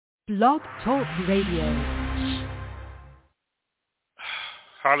Blog Talk Radio.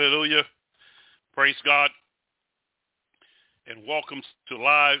 Hallelujah. Praise God. And welcome to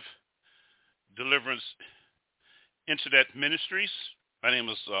Live Deliverance Internet Ministries. My name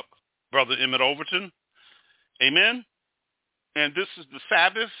is Brother Emmitt Overton. Amen. And this is the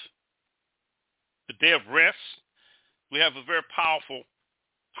Sabbath, the day of rest. We have a very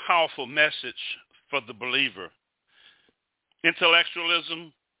powerful message for the believer.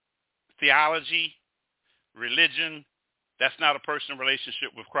 Intellectualism, theology, religion, that's not a personal relationship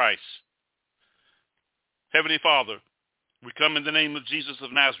with Christ. Heavenly Father, we come in the name of Jesus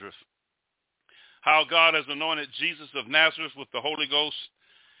of Nazareth. How God has anointed Jesus of Nazareth with the Holy Ghost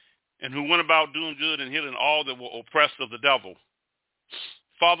and who went about doing good and healing all that were oppressed of the devil.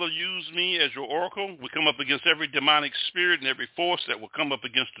 Father, use me as your oracle. We come up against every demonic spirit and every force that will come up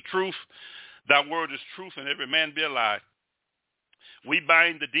against the truth. Thy word is truth and every man be a lie. We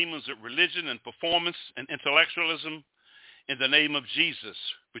bind the demons of religion and performance and intellectualism in the name of Jesus.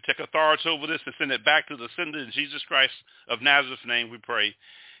 We take authority over this and send it back to the sender in Jesus Christ of Nazareth's name we pray.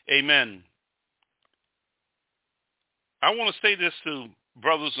 Amen. I want to say this to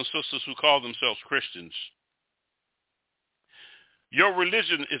brothers and sisters who call themselves Christians. Your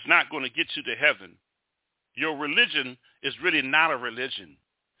religion is not going to get you to heaven. Your religion is really not a religion.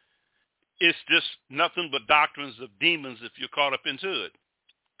 It's just nothing but doctrines of demons if you're caught up into it.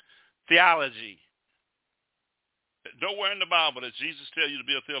 Theology. Nowhere in the Bible does Jesus tell you to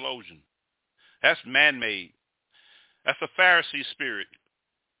be a theologian. That's man-made. That's a Pharisee spirit.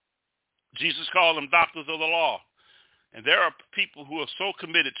 Jesus called them doctors of the law. And there are people who are so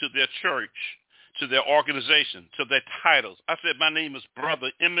committed to their church, to their organization, to their titles. I said, my name is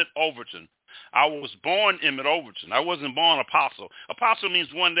Brother Emmitt Overton. I was born Emmitt Overton. I wasn't born apostle. Apostle means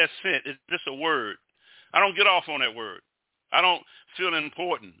one that's sent. It's just a word. I don't get off on that word. I don't feel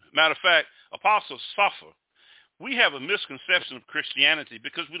important. Matter of fact, apostles suffer. We have a misconception of Christianity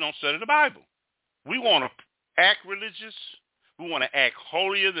because we don't study the Bible. We want to act religious. We want to act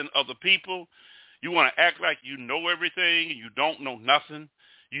holier than other people. You want to act like you know everything and you don't know nothing.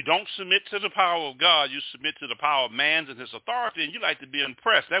 You don't submit to the power of God. You submit to the power of man's and his authority, and you like to be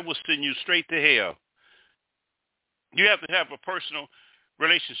impressed. That will send you straight to hell. You have to have a personal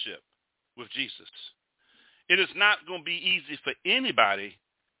relationship with Jesus. It is not going to be easy for anybody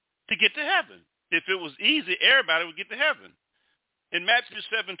to get to heaven. If it was easy, everybody would get to heaven. In Matthew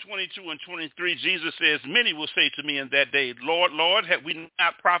 7:22 and 23, Jesus says, many will say to me in that day, Lord, Lord, have we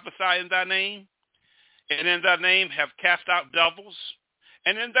not prophesied in thy name? And in thy name have cast out devils?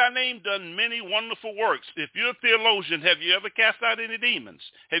 And in thy name done many wonderful works. If you're a theologian, have you ever cast out any demons?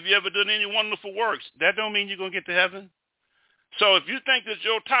 Have you ever done any wonderful works? That don't mean you're going to get to heaven. So if you think that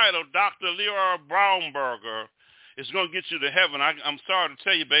your title, Dr. Leroy Braunberger, is going to get you to heaven, I'm sorry to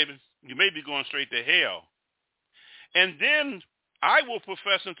tell you, baby, you may be going straight to hell. And then I will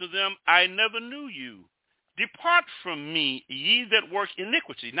profess unto them, I never knew you. Depart from me, ye that work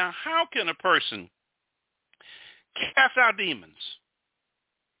iniquity. Now, how can a person cast out demons?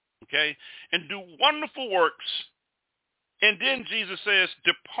 Okay, and do wonderful works. And then Jesus says,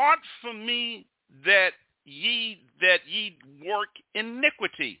 depart from me that ye work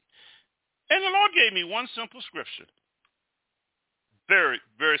iniquity. And the Lord gave me one simple scripture. Very,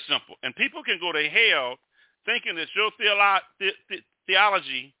 very simple. And people can go to hell thinking that your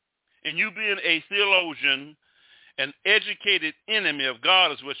theology and you being a theologian, an educated enemy of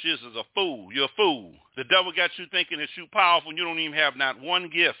God is what you is a fool. You're a fool. The devil got you thinking that you're powerful and you don't even have not one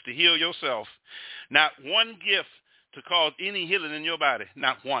gift to heal yourself. Not one gift to cause any healing in your body.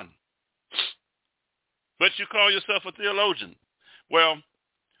 Not one. But you call yourself a theologian. Well,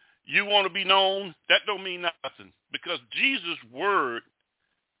 you want to be known. That don't mean nothing. Because Jesus' word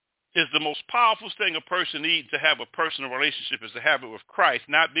is the most powerful thing a person needs to have a personal relationship is to have it with Christ,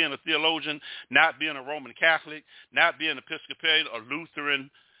 not being a theologian, not being a Roman Catholic, not being Episcopalian or Lutheran.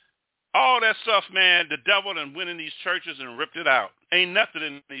 All that stuff, man, the devil done went in these churches and ripped it out. Ain't nothing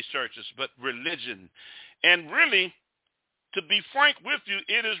in these churches but religion. And really, to be frank with you,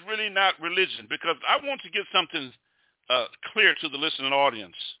 it is really not religion because I want to get something clear to the listening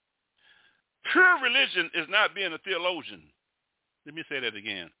audience. Pure religion is not being a theologian. Let me say that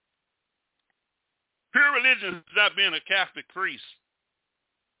again. Pure religion is not being a Catholic priest.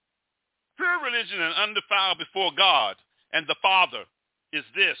 Pure religion and undefiled before God and the Father is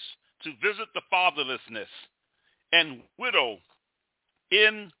this, to visit the fatherlessness and widow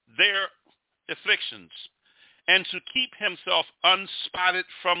in their afflictions and to keep himself unspotted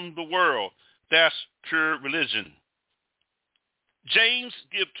from the world. That's pure religion. James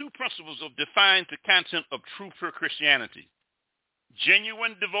gives two principles of defining the content of true pure Christianity.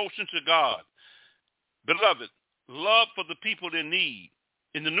 genuine devotion to God. Beloved, love for the people in need.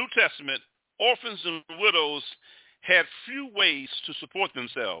 In the New Testament, orphans and widows had few ways to support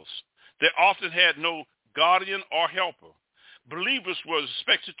themselves. They often had no guardian or helper. Believers were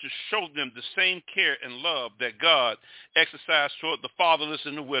expected to show them the same care and love that God exercised toward the fatherless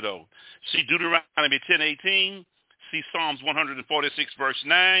and the widow. See Deuteronomy 10:18. See Psalms 146, verse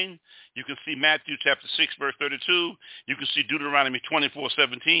 9. You can see Matthew chapter 6, verse 32. You can see Deuteronomy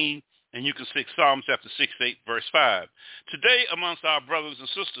 24:17. And you can see Psalms chapter 6, verse 5. Today, amongst our brothers and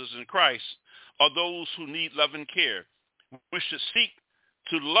sisters in Christ are those who need love and care. We should seek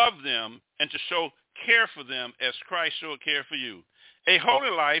to love them and to show care for them as Christ showed care for you. A holy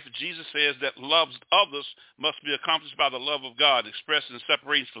life, Jesus says, that loves others must be accomplished by the love of God, expressed in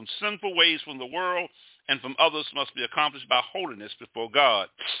separation from sinful ways from the world and from others must be accomplished by holiness before God,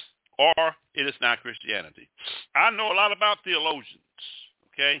 or it is not Christianity. I know a lot about theologians,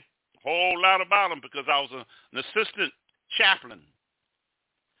 okay? A whole lot about them because I was an assistant chaplain.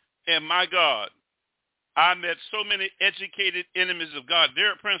 And my God, I met so many educated enemies of God.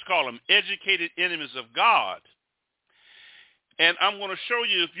 Derek Prince called them educated enemies of God. And I'm going to show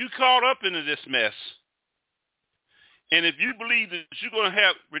you, if you caught up into this mess, and if you believe that you're going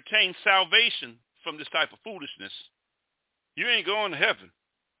to retain salvation from this type of foolishness, you ain't going to heaven.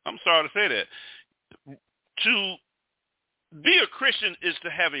 I'm sorry to say that. To be a Christian is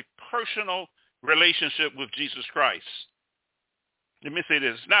to have a personal relationship with Jesus Christ. Let me say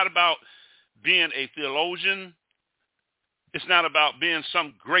this. It's not about being a theologian. It's not about being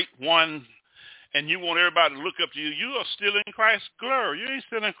some great one and you want everybody to look up to you. You are still in Christ's glory. You ain't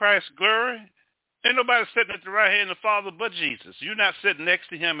still in Christ's glory. Ain't nobody sitting at the right hand of the Father but Jesus. You're not sitting next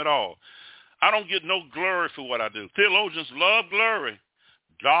to him at all. I don't get no glory for what I do. Theologians love glory.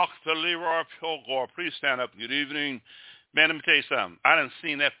 Dr. Leroy Pilgore, please stand up. Good evening. Man, let me tell you something. I done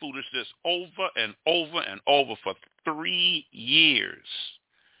seen that foolishness over and over and over for 3 years.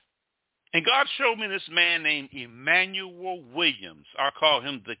 And God showed me this man named Emmanuel Williams. I call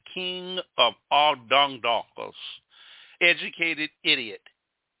him the king of all dung dockers. Educated idiot.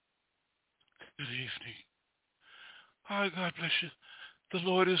 Good evening. Hi, God bless you. The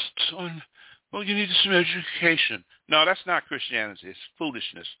Lord is on. Well, you need some education. No, that's not Christianity. It's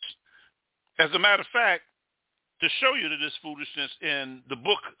foolishness. As a matter of fact, to show you that this foolishness in the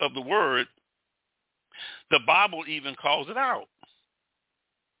book of the Word, the Bible even calls it out.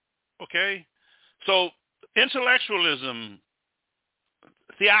 Okay? So intellectualism,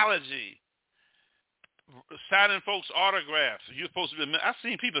 theology, signing folks' autographs. You're supposed to be. I've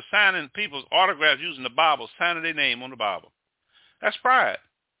seen people signing people's autographs using the Bible, signing their name on the Bible. That's pride.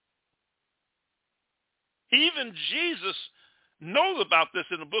 Even Jesus knows about this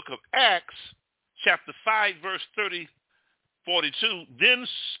in the book of Acts, chapter 5, verse 42. Then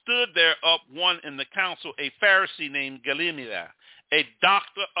stood there up one in the council, a Pharisee named Gamaliel, a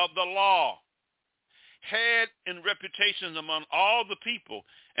doctor of the law, had in reputation among all the people,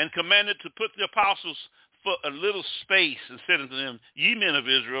 and commanded to put the apostles for a little space, and said unto them, Ye men of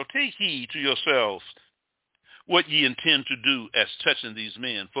Israel, take heed to yourselves what ye intend to do as touching these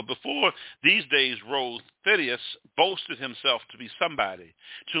men. For before these days rose Thaddeus, boasted himself to be somebody,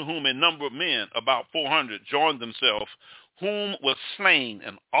 to whom a number of men, about 400, joined themselves, whom was slain,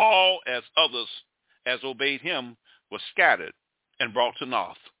 and all as others as obeyed him were scattered and brought to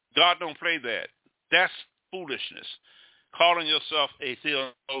naught. God don't play that. That's foolishness. Calling yourself a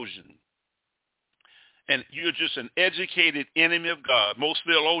theologian. And you're just an educated enemy of God. Most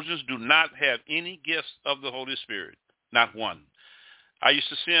theologians do not have any gifts of the Holy Spirit. Not one. I used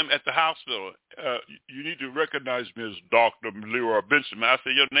to see him at the hospital. You need to recognize me as Dr. Leroy Benjamin. I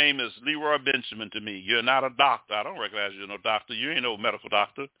said, your name is Leroy Benjamin to me. You're not a doctor. I don't recognize you as no doctor. You ain't no medical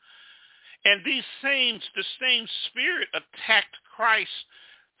doctor. And the same spirit attacked Christ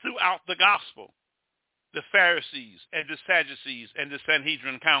throughout the gospel. The Pharisees and the Sadducees and the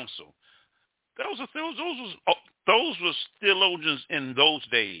Sanhedrin Council. Those was theologians in those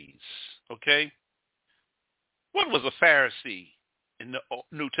days, okay? What was a Pharisee in the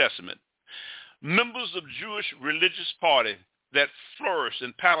New Testament? Members of Jewish religious party that flourished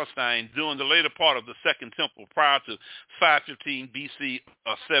in Palestine during the later part of the Second Temple prior to 515 BC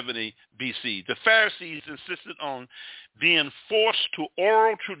or 70 BC. The Pharisees insisted on being forced to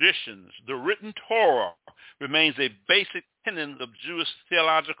oral traditions. The written Torah remains a basic tenet of Jewish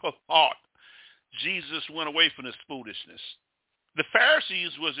theological thought. Jesus went away from this foolishness. The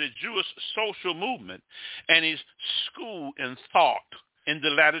Pharisees was a Jewish social movement and a school in thought in the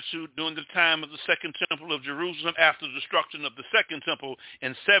latitude during the time of the Second Temple of Jerusalem after the destruction of the Second Temple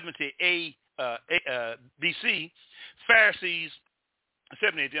in 70 BC. Pharisees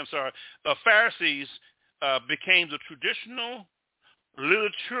 70 AD, I'm sorry, the Pharisees became the traditional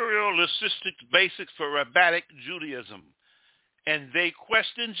literalistic basics for rabbinic Judaism. And they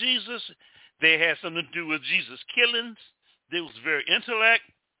questioned Jesus. They had something to do with Jesus' killings. They was very intellect.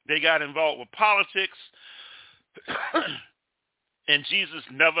 They got involved with politics. And Jesus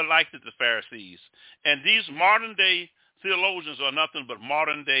never liked it, the Pharisees. And these modern-day theologians are nothing but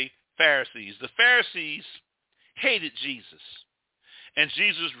modern-day Pharisees. The Pharisees hated Jesus. And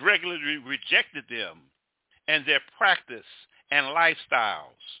Jesus regularly rejected them and their practice and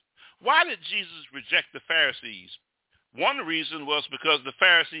lifestyles. Why did Jesus reject the Pharisees? One reason was because the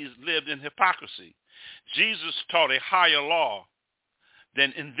Pharisees lived in hypocrisy. Jesus taught a higher law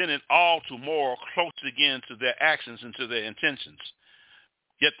than invented all too more close again to their actions and to their intentions.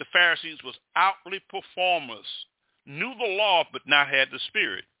 Yet the Pharisees was outwardly performers, knew the law but not had the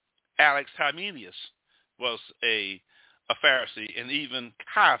spirit. Alex Hymenaeus was a Pharisee, and even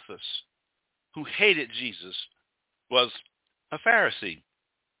Caiaphas, who hated Jesus, was a Pharisee.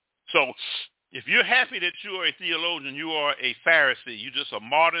 So if you're happy that you are a theologian, you are a Pharisee. You're just a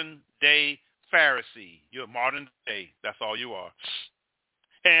modern-day Pharisee. You're a modern day. That's all you are.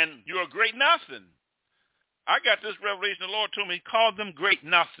 And you're a great nothing. I got this revelation. The Lord told me, call them great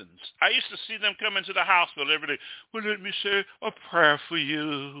nothings. I used to see them come into the hospital every day. Well, let me say a prayer for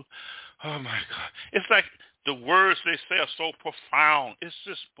you. Oh, my God. It's like the words they say are so profound. It's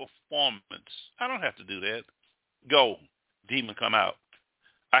just performance. I don't have to do that. Go. Demon, come out.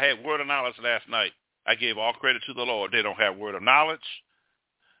 I had word of knowledge last night. I gave all credit to the Lord. They don't have word of knowledge.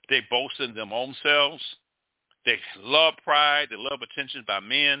 They boast in their own selves. They love pride. They love attention by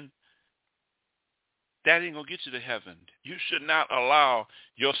men. That ain't going to get you to heaven. You should not allow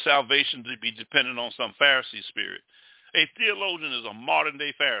your salvation to be dependent on some Pharisee spirit. A theologian is a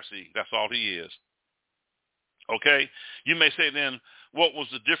modern-day Pharisee. That's all he is. Okay? You may say then, what was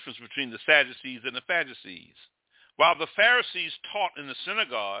the difference between the Sadducees and the Pharisees? While the Pharisees taught in the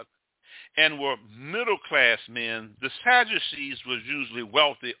synagogue and were middle-class men, the Sadducees was usually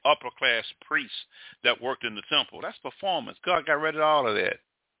wealthy, upper-class priests that worked in the temple. That's performance. God got rid of all of that.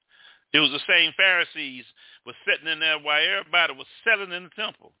 It was the same Pharisees was sitting in there while everybody was selling in the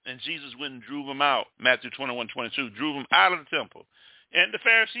temple. And Jesus went and drove them out. Matthew 21:22, drove them out of the temple. And the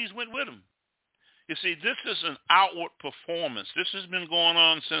Pharisees went with him. You see, this is an outward performance. This has been going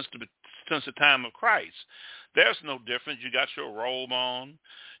on since the time of Christ. There's no difference. You got your robe on.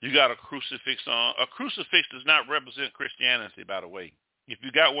 You got a crucifix on. A crucifix does not represent Christianity, by the way. If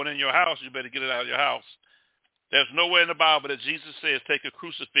you got one in your house, you better get it out of your house. There's nowhere in the Bible that Jesus says take a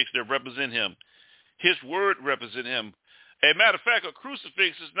crucifix that represent him. His word represent him. As a matter of fact, a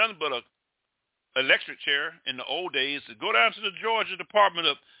crucifix is nothing but an electric chair in the old days. Go down to the Georgia Department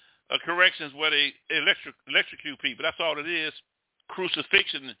of Corrections where they electrocute people. That's all it is.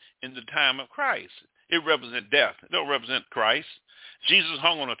 Crucifixion in the time of Christ. It represents death. It don't represent Christ. Jesus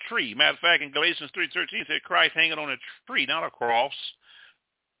hung on a tree. Matter of fact, in Galatians 3:13, it said Christ hanging on a tree, not a cross.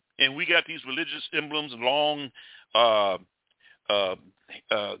 And we got these religious emblems, long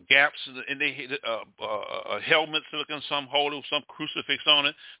gaps, and they helmets looking some holy, some crucifix on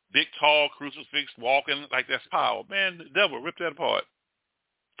it, big tall crucifix walking like that's power. Man, the devil ripped that apart.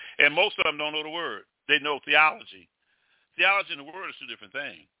 And most of them don't know the word. They know theology. Theology and the word is two different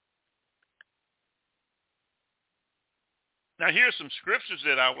things. Now, here's some scriptures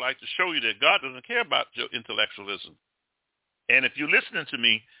that I would like to show you that God doesn't care about your intellectualism. And if you're listening to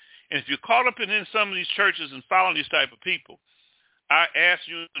me, and if you're caught up in some of these churches and following these type of people, I ask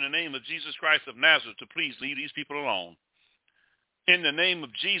you in the name of Jesus Christ of Nazareth to please leave these people alone. In the name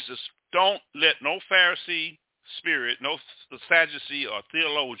of Jesus, don't let no Pharisee spirit, no Sadducee or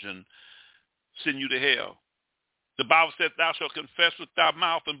theologian send you to hell. The Bible said, thou shalt confess with thy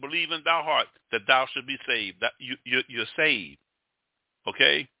mouth and believe in thy heart that thou shalt be saved. That you're saved.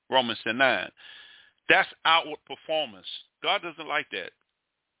 Okay? Romans 10:9. That's outward performance. God doesn't like that.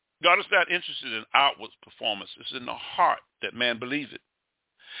 God is not interested in outward performance. It's in the heart that man believes it.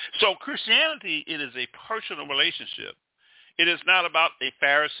 So Christianity, it is a personal relationship. It is not about a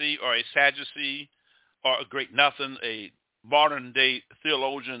Pharisee or a Sadducee or a great nothing, a modern-day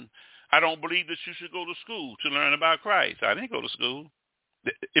theologian. I don't believe that you should go to school to learn about Christ. I didn't go to school.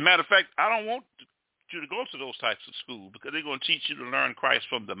 As a matter of fact, I don't want you to go to those types of school because they're going to teach you to learn Christ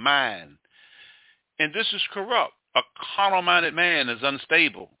from the mind. And this is corrupt. A carnal-minded man is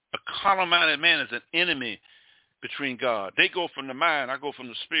unstable. A carnal-minded man is an enemy between God. They go from the mind. I go from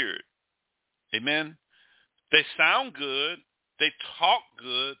the spirit. Amen? They sound good. They talk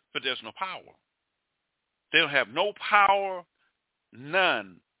good, but there's no power. They don't have no power,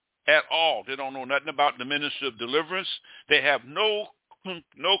 none at all. They don't know nothing about the ministry of deliverance. They have no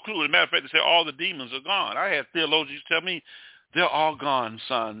No clue. As a matter of fact, they say all the demons are gone. I had theologians tell me, they're all gone,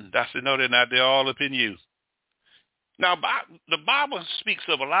 son. I said, no, they're not. They're all up in you. Now, the Bible speaks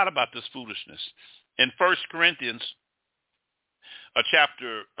of a lot about this foolishness. In 1 Corinthians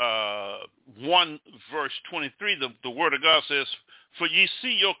chapter 1, verse 23, the word of God says, for ye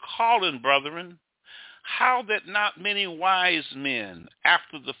see your calling, brethren, how that not many wise men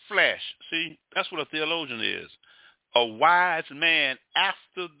after the flesh. See, that's what a theologian is. A wise man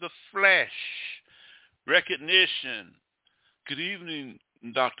after the flesh. Recognition. Good evening,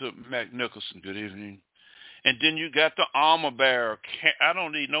 Dr. McNicholson. Good evening. And then you got the armor bearer. I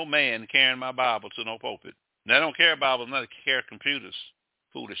don't need no man carrying my Bible to no pulpit. And I don't care Bibles, I care computers.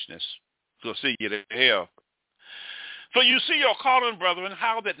 Foolishness. Go see you to hell. For you see your calling, brethren,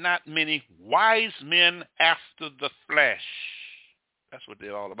 how that not many wise men after the flesh. That's what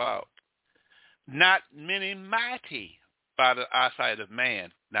they're all about. Not many mighty by the eyesight of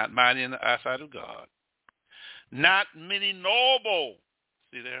man. Not mighty in the eyesight of God. Not many noble.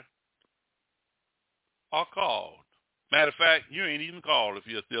 See there? Are called. Matter of fact, you ain't even called if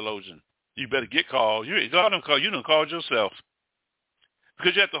you're a theologian. You better get called. God don't call you. You don't call yourself.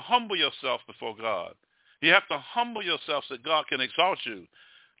 Because you have to humble yourself before God. You have to humble yourself so God can exalt you.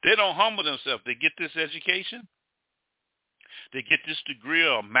 They don't humble themselves. They get this education. They get this degree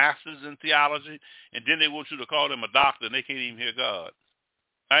or master's in theology, and then they want you to call them a doctor, and they can't even hear God.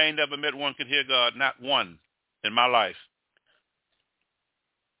 I ain't never met one can hear God, not one in my life.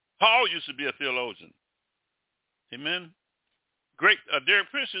 Paul used to be a theologian. Amen. Great.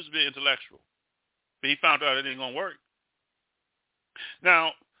 Derek Prince used to be intellectual, but he found out it ain't going to work.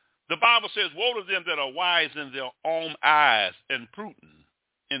 Now, the Bible says, woe to them that are wise in their own eyes and prudent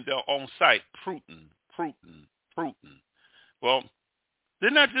in their own sight. Prudent. Well,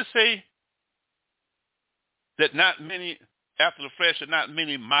 didn't I just say that not many after the flesh are not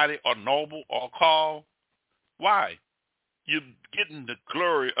many mighty or noble or called? Why? You're getting the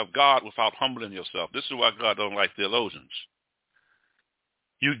glory of God without humbling yourself. This is why God don't like theologians.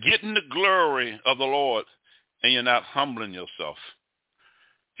 You're getting the glory of the Lord, and you're not humbling yourself.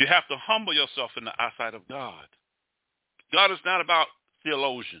 You have to humble yourself in the eyesight of God. God is not about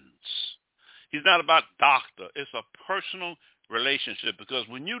theologians. He's not about doctor. It's a personal relationship, because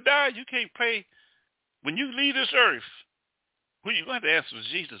when you die, you can't pay. When you leave this earth, who you going to answer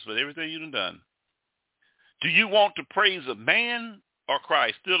to Jesus for everything you've done. Do you want the praise of man or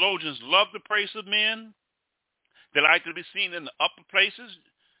Christ? Theologians love the praise of men. They like to be seen in the upper places.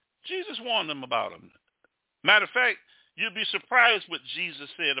 Jesus warned them about them. Matter of fact, you'll be surprised what Jesus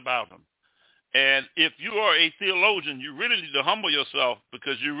said about them. And if you are a theologian, you really need to humble yourself,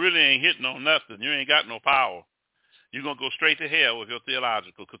 because you really ain't hitting on nothing. You ain't got no power. You're going to go straight to hell with your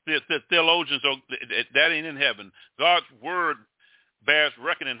theological. Because theologians, that ain't in heaven. God's word bears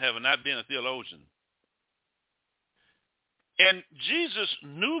record in heaven, not being a theologian. And Jesus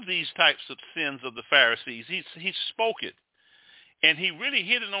knew these types of sins of the Pharisees. He spoke it. And he really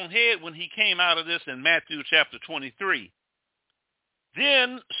hit it on head when he came out of this in Matthew chapter 23.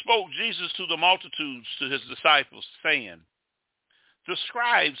 Then spoke Jesus to the multitudes, to his disciples, saying, the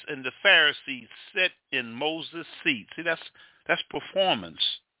scribes and the Pharisees sit in Moses' seat. See, that's performance.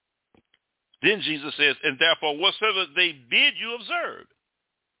 Then Jesus says, and therefore whatsoever they bid you observe,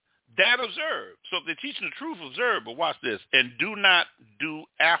 that observe. So if they're teaching the truth, observe. But watch this. And do not do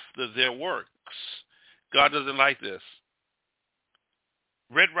after their works. God doesn't like this.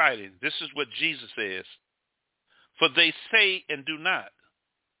 Red writing. This is what Jesus says. For they say and do not.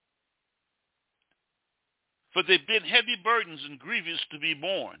 For they bid heavy burdens and grievous to be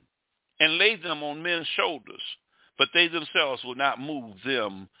borne, and lay them on men's shoulders, but they themselves will not move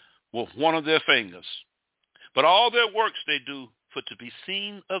them with one of their fingers. But all their works they do for to be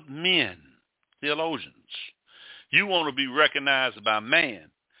seen of men, theologians. You want to be recognized by man.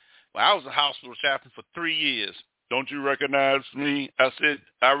 Well, I was a hospital chaplain for 3 years. Don't you recognize me? I said,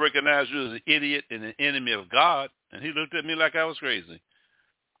 I recognize you as an idiot and an enemy of God. And he looked at me like I was crazy.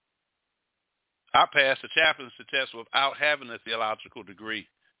 I passed the chaplaincy test without having a theological degree.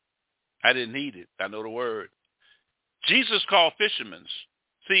 I didn't need it. I know the word. Jesus called fishermen.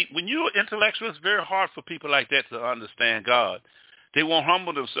 See, when you're intellectual, it's very hard for people like that to understand God. They won't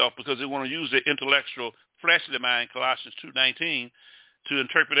humble themselves because they want to use their intellectual fleshly mind, Colossians 2:19, to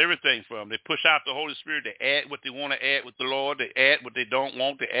interpret everything for them. They push out the Holy Spirit. They add what they want to add with the Lord. They add what they don't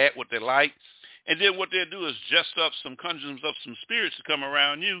want. They add what they like. And then what they'll do is conjure up some spirits to come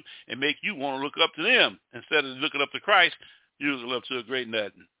around you and make you want to look up to them. Instead of looking up to Christ, you look up to a great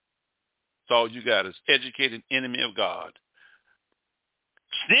nothing. That's all you got is educated enemy of God.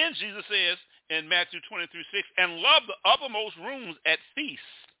 Then Jesus says, in Matthew 23:6, and love the uppermost rooms at feasts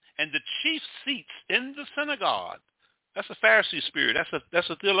and the chief seats in the synagogue. That's a Pharisee spirit. That's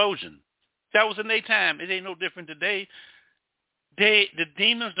a theologian. That was in their time. It ain't no different today. The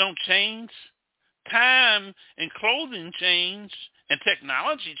demons don't change. Time and clothing change and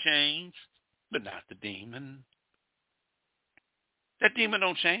technology change, but not the demon. That demon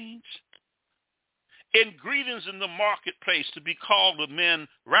don't change. In greetings in the marketplace to be called of men,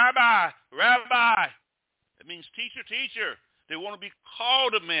 Rabbi, Rabbi. That means teacher, teacher. They want to be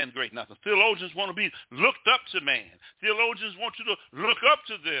called of man, great nothing. Theologians want to be looked up to man. Theologians want you to look up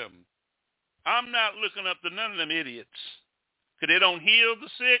to them. I'm not looking up to none of them idiots. Because they don't heal the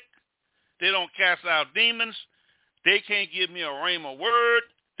sick. They don't cast out demons. They can't give me a rhema word.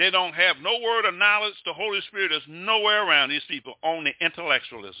 They don't have no word of knowledge. The Holy Spirit is nowhere around these people, only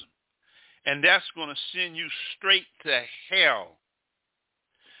intellectualism. And that's going to send you straight to hell.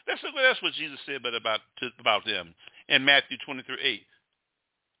 That's what Jesus said about them in Matthew 23:8.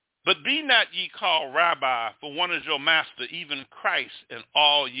 But be not ye called Rabbi, for one is your master, even Christ, and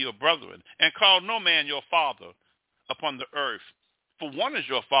all your brethren. And call no man your father upon the earth, for one is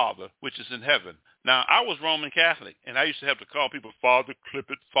your Father, which is in heaven. Now, I was Roman Catholic, and I used to have to call people Father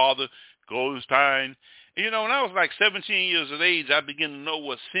Clippett, Father Goldstein. And, when I was like 17 years of age, I began to know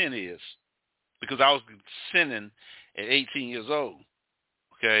what sin is, because I was sinning at 18 years old.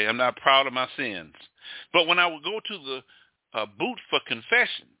 Okay, I'm not proud of my sins. But when I would go to the booth for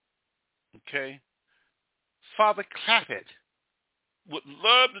confession, okay, Father Clappett would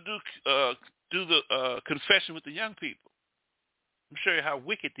love to do the confession with the young people. I'm show you how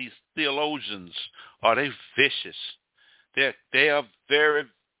wicked these theologians are. They're vicious. They are very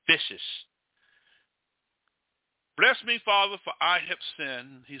vicious. Bless me, Father, for I have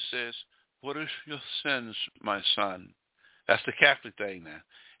sinned. He says, what is your sins, my son? That's the Catholic thing now.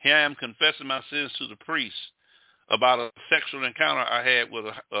 Here I am confessing my sins to the priest about a sexual encounter I had with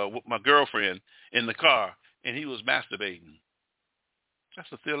my girlfriend in the car, and he was masturbating.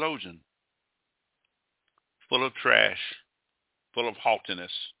 That's a theologian. Full of trash, full of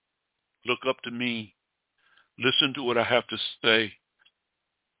haughtiness. Look up to me. Listen to what I have to say.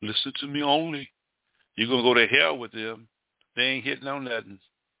 Listen to me only. You're going to go to hell with them. They ain't hitting on nothing.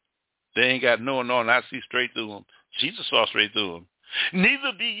 They ain't got no, and I see straight through them. Jesus saw straight through them.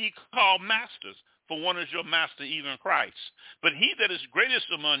 Neither be ye called masters, for one is your master, even Christ. But he that is greatest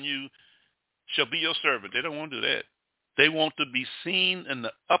among you shall be your servant. They don't want to do that. They want to be seen in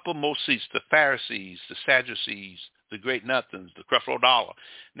the uppermost seats, the Pharisees, the Sadducees, the great nothings, the Creflo Dollar.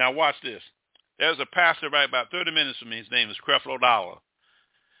 Now watch this. There's a pastor right about 30 minutes from me. His name is Creflo Dollar.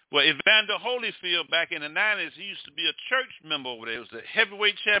 Well, Evander Holyfield, back in the 90s, he used to be a church member over there. He was the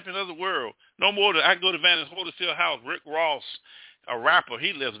heavyweight champion of the world. No more than I can go to Evander Holyfield's house. Rick Ross, a rapper,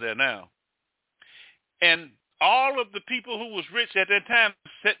 he lives there now. And all of the people who was rich at that time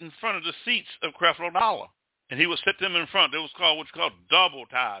sat in front of the seats of Creflo Dollar. And he would sit them in front. It was called what's called double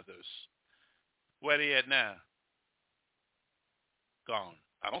tithers. Where they at now? Gone.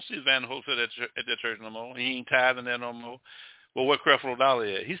 I don't see Evander Holyfield at that church no more. He ain't tithing there no more. Well, where Creflo Dollar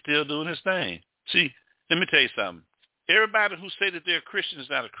at? He's still doing his thing. See, let me tell you something. Everybody who say that they're a Christian is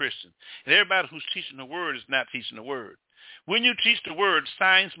not a Christian. And everybody who's teaching the word is not teaching the word. When you teach the word,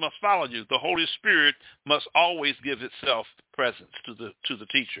 signs must follow you. The Holy Spirit must always give itself presence to the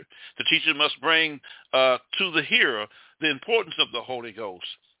teacher. The teacher must bring to the hearer the importance of the Holy Ghost,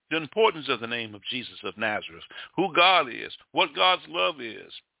 the importance of the name of Jesus of Nazareth, who God is, what God's love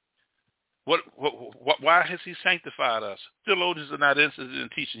is. Why has he sanctified us? Theologians are not interested in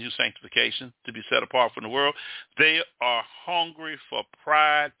teaching you sanctification to be set apart from the world. They are hungry for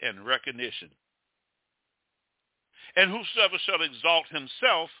pride and recognition. And whosoever shall exalt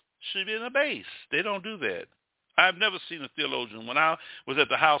himself should be abased. They don't do that. I've never seen a theologian. When I was at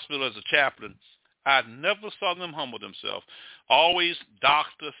the hospital as a chaplain, I never saw them humble themselves. Always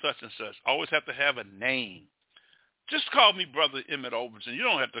doctor such and such. Always have to have a name. Just call me Brother Emmitt Overton. You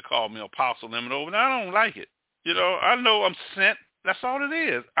don't have to call me Apostle Emmitt Overton. I don't like it. I know I'm sent. That's all it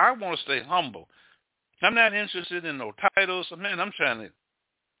is. I want to stay humble. I'm not interested in no titles. Man, I'm trying to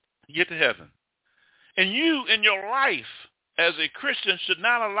get to heaven. And you in your life as a Christian should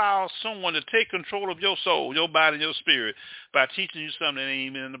not allow someone to take control of your soul, your body, and your spirit by teaching you something that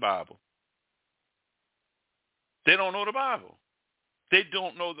ain't even in the Bible. They don't know the Bible. They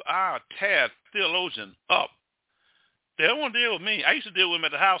don't know. I'll tear theologian up. They don't want to deal with me. I used to deal with them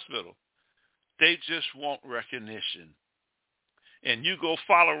at the hospital. They just want recognition. And you go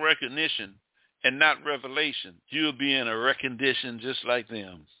follow recognition and not revelation. You'll be in a recognition just like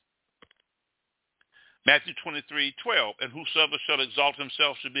them. Matthew 23:12, and whosoever shall exalt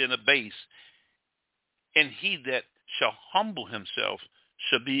himself shall be in a base, And he that shall humble himself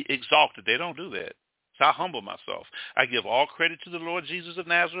shall be exalted. They don't do that. So I humble myself. I give all credit to the Lord Jesus of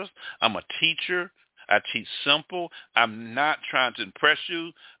Nazareth. I'm a teacher. I teach simple. I'm not trying to impress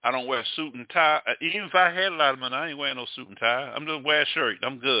you. I don't wear a suit and tie. Even if I had a lot of money, I ain't wearing no suit and tie. I'm just wearing a shirt.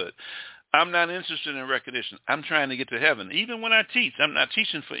 I'm good. I'm not interested in recognition. I'm trying to get to heaven. Even when I teach, I'm not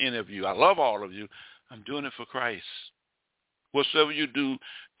teaching for any of you. I love all of you. I'm doing it for Christ. Whatsoever you do,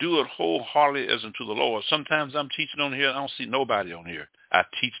 do it wholeheartedly as unto the Lord. Sometimes I'm teaching on here. I don't see nobody on here. I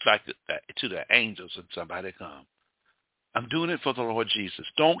teach like to the angels and somebody come. I'm doing it for the Lord Jesus.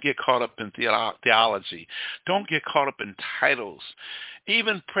 Don't get caught up in theology. Don't get caught up in titles.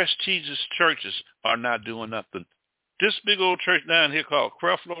 Even prestigious churches are not doing nothing. This big old church down here called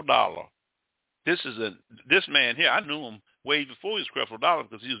Creflo Dollar. This man here, I knew him way before he was Creflo Dollar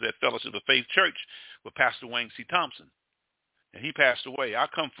because he was at Fellowship of Faith Church with Pastor Wayne C. Thompson. And he passed away. I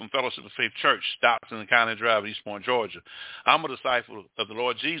come from Fellowship of Faith Church, Stockton County Drive, East Point, Georgia. I'm a disciple of the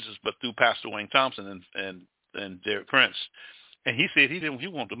Lord Jesus, but through Pastor Wayne Thompson and Derek Prince. And he said he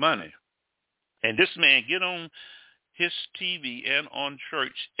want the money. And this man get on his TV and on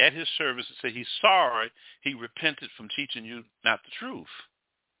church at his service and say he's sorry he repented from teaching you not the truth.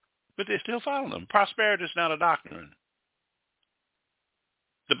 But they're still following him. Prosperity is not a doctrine.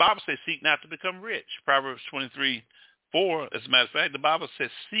 The Bible says seek not to become rich. Proverbs 23:4, as a matter of fact, the Bible says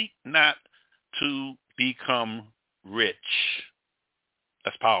seek not to become rich.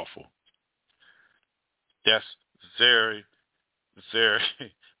 That's powerful. That's very, very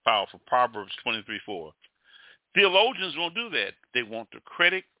powerful. Proverbs 23:4. Theologians won't do that. They want the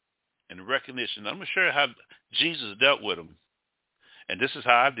credit and the recognition. I'm going to show you how Jesus dealt with them. And this is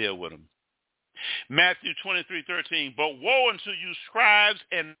how I deal with them. Matthew 23:13. But woe unto you, scribes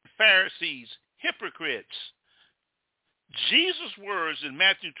and Pharisees, hypocrites. Jesus' words in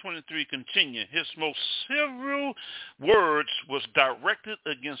Matthew 23 continue. His most several words was directed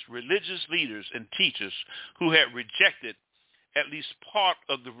against religious leaders and teachers who had rejected at least part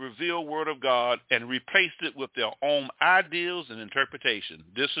of the revealed word of God and replaced it with their own ideals and interpretation.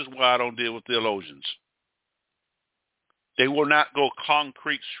 This is why I don't deal with theologians. They will not go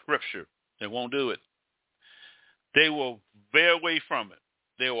concrete scripture. They won't do it. They will veer away from it.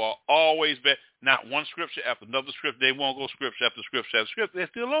 They will always be not one scripture after another scripture. They won't go scripture after scripture after scripture. They're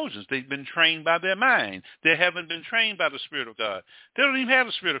theologians. They've been trained by their mind. They haven't been trained by the Spirit of God. They don't even have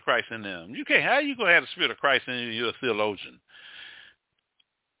the Spirit of Christ in them. You can't. How are you going to have the Spirit of Christ in you? You're a theologian.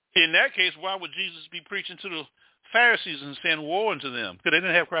 In that case, why would Jesus be preaching to the Pharisees and saying woe unto them? Because they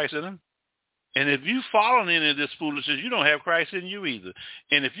didn't have Christ in them. And if you follow any of this foolishness, you don't have Christ in you either.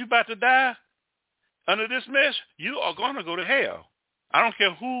 And if you're about to die under this mess, you are going to go to hell. I don't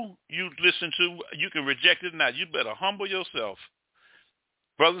care who you listen to. You can reject it or not. You better humble yourself.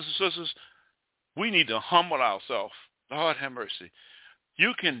 Brothers and sisters, we need to humble ourselves. Lord have mercy.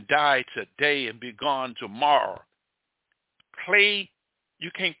 You can die today and be gone tomorrow.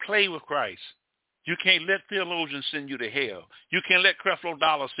 You can't play with Christ. You can't let theologians send you to hell. You can't let Creflo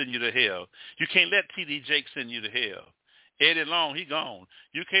Dollar send you to hell. You can't let T.D. Jakes send you to hell. Eddie Long, he gone.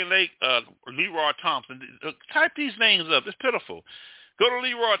 You can't let Leroy Thompson. Type these names up. It's pitiful. Go to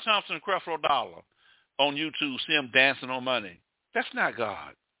Leroy Thompson and Creflo Dollar on YouTube. See him dancing on money. That's not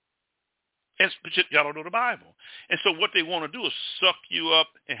God. Y'all don't know the Bible. And so what they want to do is suck you up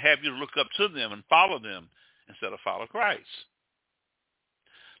and have you look up to them and follow them instead of follow Christ.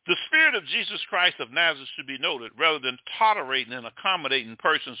 The Spirit of Jesus Christ of Nazareth should be noted rather than tolerating and accommodating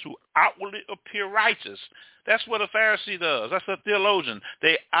persons who outwardly appear righteous. That's what a Pharisee does. That's a theologian.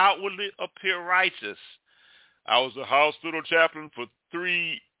 They outwardly appear righteous. I was a hospital chaplain for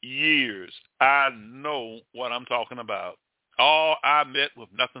 3 years. I know what I'm talking about. All I met with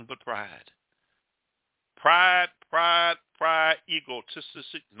nothing but pride. Pride,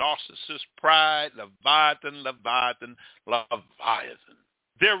 egotistic, narcissist, pride, Leviathan.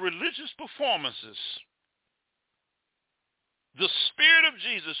 Their religious performances. The Spirit of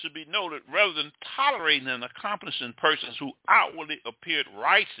Jesus should be noted rather than tolerating and accomplishing persons who outwardly appeared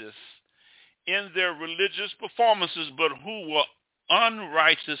righteous in their religious performances, but who were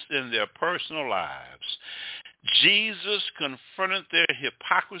unrighteous in their personal lives. Jesus confronted their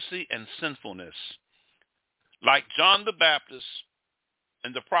hypocrisy and sinfulness. Like John the Baptist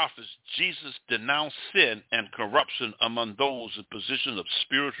and the prophets, Jesus denounced sin and corruption among those in positions of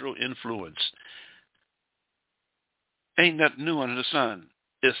spiritual influence. Ain't nothing new under the sun.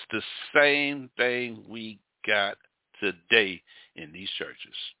 It's the same thing we got today in these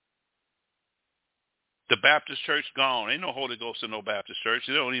churches. The Baptist church gone. Ain't no Holy Ghost in no Baptist church.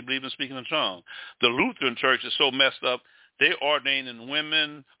 They don't even believe in speaking in tongues. The Lutheran church is so messed up, they ordaining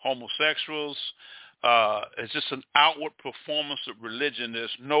women, homosexuals, It's just an outward performance of religion.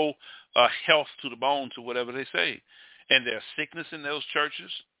 There's no health to the bones or whatever they say. And there's sickness in those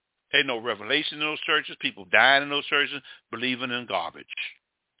churches. Ain't no revelation in those churches. People dying in those churches, believing in garbage.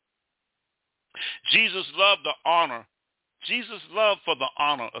 Jesus loved the honor. Jesus loved for the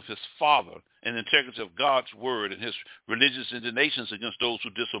honor of his Father and the integrity of God's word and his religious indignations against those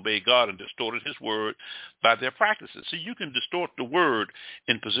who disobeyed God and distorted his word by their practices. See, you can distort the word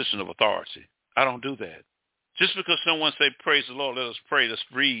in position of authority. I don't do that. Just because someone say, praise the Lord, let us pray, let's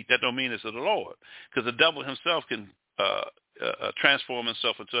read, that don't mean it's of the Lord. Because the devil himself can transform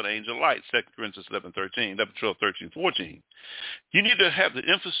himself into an angel of light, 2 Corinthians 11, 12, 13, 14. You need to have the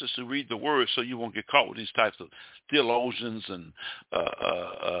emphasis to read the word so you won't get caught with these types of theologians and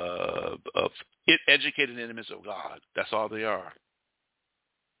educated enemies of God. That's all they are.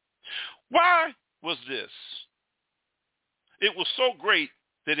 Why was this? It was so great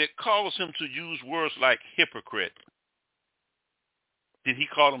that it caused him to use words like hypocrite. Did he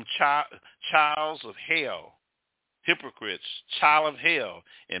call them childs of hell? Hypocrites, child of hell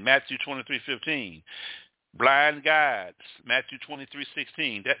in Matthew 23:15. Blind guides, Matthew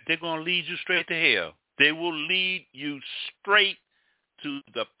 23:16. They're going to lead you straight to hell. They will lead you straight to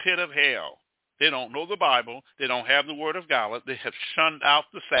the pit of hell. They don't know the Bible. They don't have the word of God. They have shunned out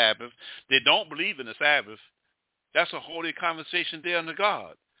the Sabbath. They don't believe in the Sabbath. That's a holy conversation there under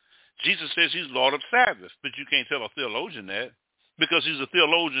God. Jesus says he's Lord of Sabbath, but you can't tell a theologian that. Because he's a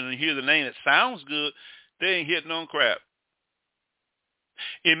theologian and hear the name that sounds good, they ain't hitting on crap.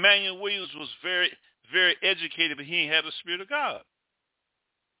 Emmanuel Williams was very, very educated, but he ain't had the Spirit of God.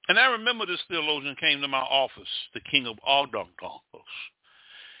 And I remember this theologian came to my office, the king of all donkos.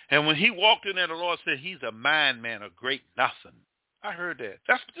 And when he walked in there, the Lord said, he's a mind man of great nothing. I heard that.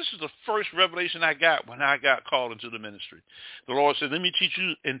 This is the first revelation I got when I got called into the ministry. The Lord said, let me teach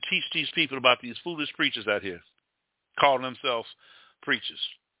you and teach these people about these foolish preachers out here, calling themselves preachers.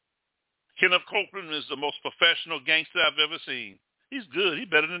 Kenneth Copeland is the most professional gangster I've ever seen. He's good. He's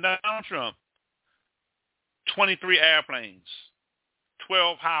better than Donald Trump. 23 airplanes,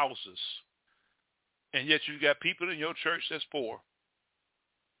 12 houses, and yet you got people in your church that's poor.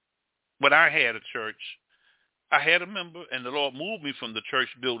 When I had a church, I had a member, and the Lord moved me from the church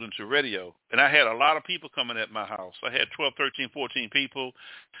building to radio, and I had a lot of people coming at my house. I had 12, 13, 14 people.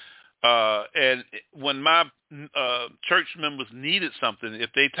 And when my church members needed something,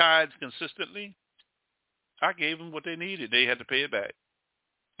 if they tithed consistently, I gave them what they needed. They had to pay it back.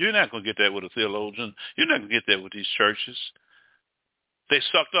 You're not going to get that with a theologian. You're not going to get that with these churches. They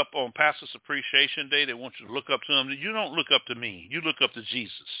sucked up on Pastor's Appreciation Day. They want you to look up to them. You don't look up to me. You look up to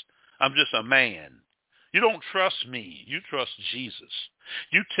Jesus. I'm just a man. You don't trust me. You trust Jesus.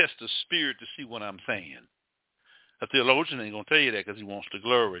 You test the spirit to see what I'm saying. A theologian ain't going to tell you that because he wants the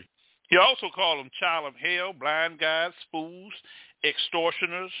glory. He also called them child of hell, blind guides, fools,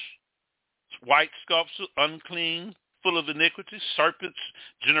 extortioners, white sculptors, unclean, full of iniquity, serpents,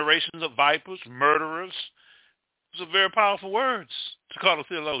 generations of vipers, murderers. Those are very powerful words to call a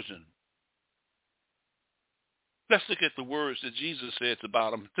theologian. Let's look at the words that Jesus said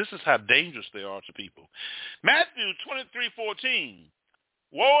about them. This is how dangerous they are to people. Matthew 23:14.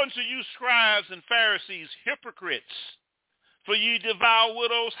 Woe unto you, scribes and Pharisees, hypocrites, for ye devour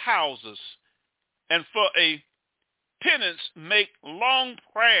widows' houses, and for a penance make long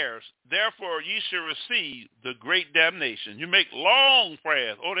prayers. Therefore ye shall receive the great damnation. You make long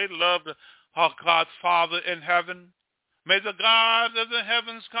prayers. Oh, they love our God, Father in heaven. May the God of the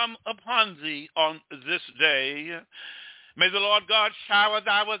heavens come upon thee on this day. May the Lord God shower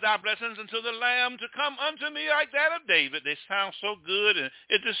thou with thy blessings unto the Lamb to come unto me like that of David. They sound so good, and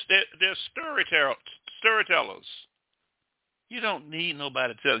they're storytellers. You don't need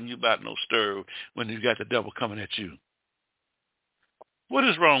nobody telling you about no story when you got the devil coming at you. What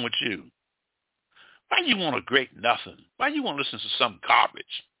is wrong with you? Why you want a great nothing? Why you want to listen to some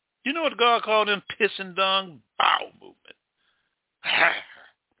garbage? You know what God called them? Piss and dung bowel movement.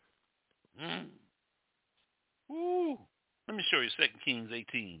 Ooh. Let me show you 2 Kings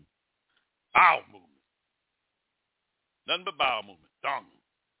 18. Bowel movement. Nothing but bowel movement. Dung.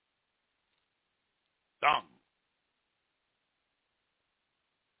 Dung.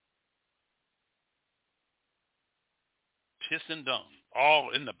 Piss and dung.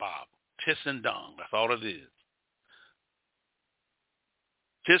 All in the Bible. Piss and dung. That's all it is.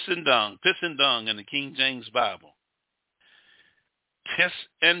 Piss and dung. Piss and dung in the King James Bible. Piss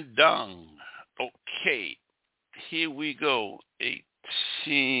and dung. Okay. Here we go.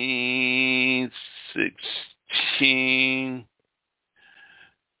 18, 16,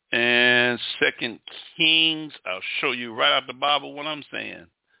 and 2 Kings. I'll show you right out the Bible what I'm saying.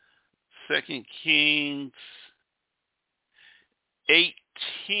 2 Kings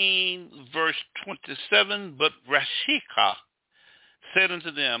 18, verse 27, but Rashekah said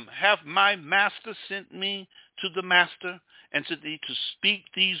unto them, have my master sent me to the master and to thee to speak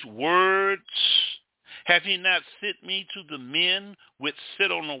these words? Have he not sent me to the men which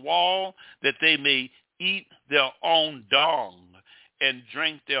sit on the wall, that they may eat their own dung and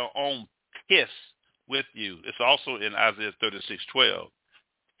drink their own piss with you? It's also in Isaiah 36:12.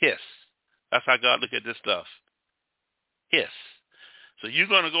 Hiss. That's how God look at this stuff. Hiss. So you're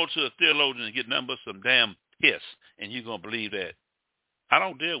going to go to a theologian and get nothing but some damn hiss, and you're going to believe that. I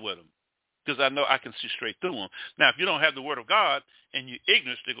don't deal with them because I know I can see straight through them. Now, if you don't have the word of God and you're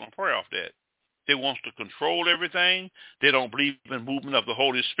ignorant, they're going to pray off that. They want to control everything. They don't believe in movement of the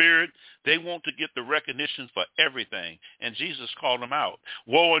Holy Spirit. They want to get the recognition for everything. And Jesus called them out.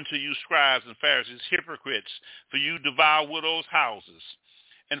 Woe unto you, scribes and Pharisees, hypocrites, for you devour widows' houses.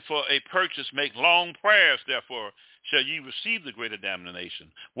 And for a purchase make long prayers, therefore shall ye receive the greater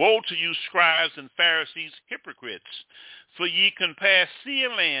damnation. Woe to you, scribes and Pharisees, hypocrites, for ye compare sea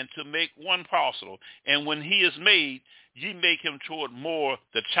and land to make one parcel, and when he is made, ye make him toward more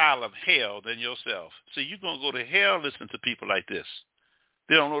the child of hell than yourself. See, you're going to go to hell listening to people like this.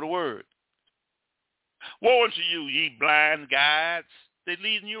 They don't know the word. Woe unto you, ye blind guides. They're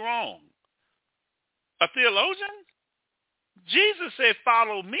leading you wrong. A theologian? Jesus said,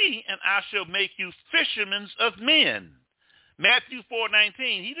 follow me, and I shall make you fishermen of men. Matthew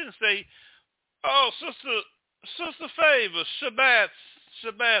 4:19. He didn't say, oh, Sister Favor,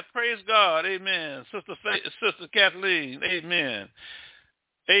 Shabbat, praise God, amen. Sister Kathleen, amen.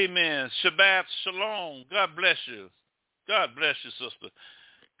 Amen. Shabbat, shalom, God bless you. God bless you, sister.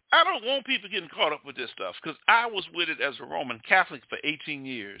 I don't want people getting caught up with this stuff because I was with it as a Roman Catholic for 18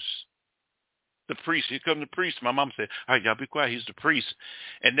 years. The priest, here come the priest. My mom said, all right, y'all be quiet, he's the priest.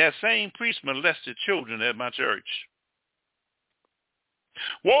 And that same priest molested children at my church.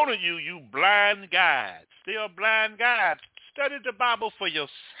 Woe to you, you blind guides. They are blind guides. Study the Bible for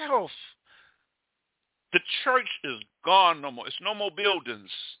yourself. The church is gone no more. It's no more buildings.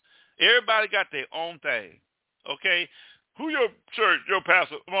 Everybody got their own thing. Okay? Who your church, your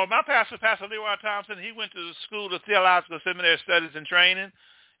pastor? Well, my pastor, Pastor Leroy Thompson, he went to the School of Theological Seminary Studies and Training.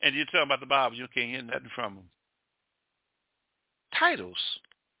 And you tell him about the Bible, you can't hear nothing from him. Titles.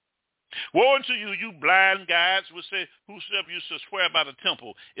 Woe unto you, you blind guides, which say, whosoever you shall swear by the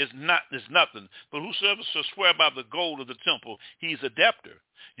temple is nothing. But whosoever shall swear by the gold of the temple, he's a debtor.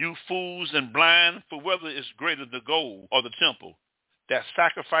 You fools and blind, for whether is greater the gold or the temple that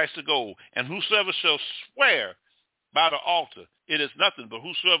sacrifice the gold. And whosoever shall swear by the altar, it is nothing. But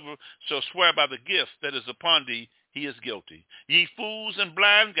whosoever shall swear by the gift that is upon thee, he is guilty. Ye fools and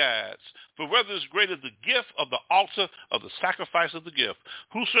blind guides, for whether is greater the gift of the altar or the sacrifice of the gift.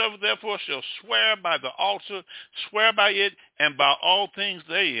 Whosoever therefore shall swear by the altar, swear by it and by all things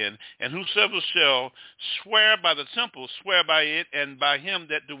therein. And whosoever shall swear by the temple, swear by it and by him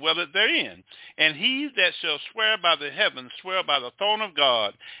that dwelleth therein. And he that shall swear by the heavens, swear by the throne of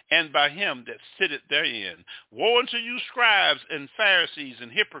God and by him that sitteth therein. Woe unto you, scribes and Pharisees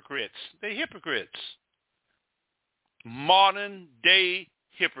and hypocrites. They hypocrites. Modern day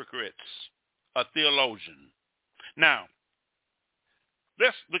hypocrites, a theologian. Now,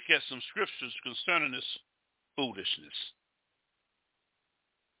 let's look at some scriptures concerning this foolishness.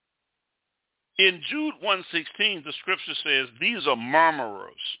 In Jude 1:16, the scripture says, these are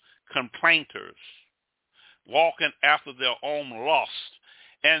murmurers, complainers, walking after their own lust,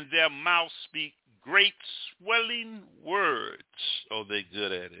 and their mouths speak great swelling words. Oh, they're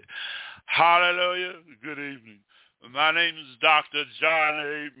good at it. Hallelujah. Good evening. My name is Dr. John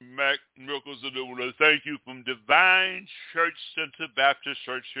A. McMichaels, and I want to thank you from Divine Church Center Baptist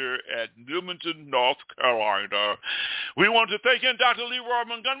Church here at Newmanton, North Carolina. We want to thank Dr. Leroy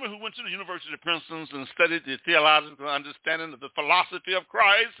Montgomery, who went to the University of Princeton and studied the theological understanding of the philosophy of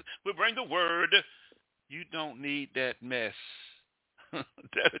Christ. We bring the word. You don't need that mess.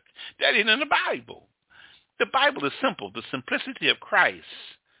 that ain't in the Bible. The Bible is simple. The simplicity of Christ.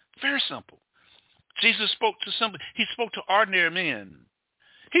 Very simple. Jesus spoke to somebody. He spoke to ordinary men.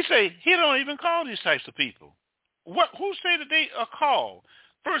 He said he don't even call these types of people. Who say that they are called?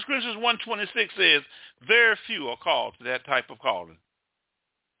 1 Corinthians 1:26 says, very few are called to that type of calling.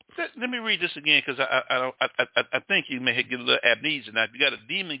 Let me read this again because I think you may get a little amnesia. Now, if you got a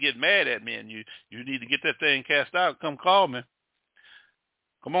demon get mad at me and you need to get that thing cast out, come call me.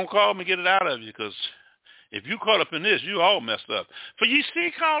 Come on, call me, get it out of you, because if you caught up in this, you all messed up. For you see,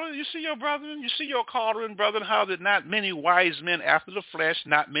 calling, you see your brethren, you see your calling, brethren, how that not many wise men after the flesh,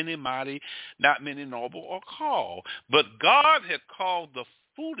 not many mighty, not many noble are called. But God had called the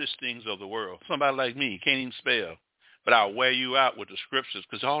foolish things of the world. Somebody like me can't even spell, but I'll wear you out with the scriptures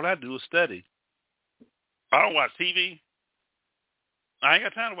because all I do is study. I don't watch TV. I ain't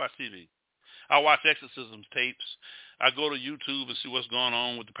got time to watch TV. I watch exorcism tapes. I go to YouTube and see what's going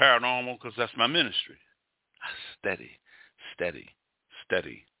on with the paranormal because that's my ministry. I study, study,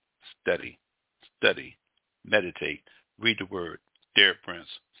 study, study, study, meditate, read the word, dare prince,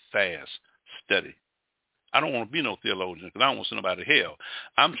 fast, study. I don't want to be no theologian because I don't want to send nobody to hell.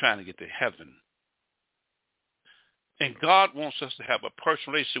 I'm trying to get to heaven. And God wants us to have a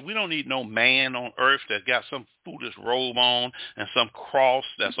personal relationship. We don't need no man on earth that got some foolish robe on and some cross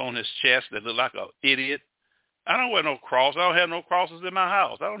that's on his chest that look like an idiot. I don't wear no cross. I don't have no crosses in my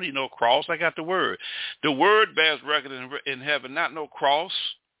house. I don't need no cross. I got the word. The word bears record in heaven, not no cross.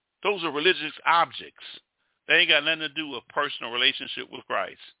 Those are religious objects. They ain't got nothing to do with personal relationship with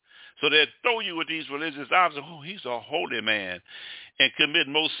Christ. So they'll throw you with these religious objects. Oh, he's a holy man and commit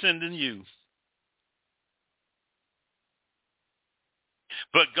more sin than you.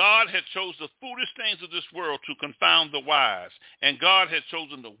 But God had chosen the foolish things of this world to confound the wise, and God had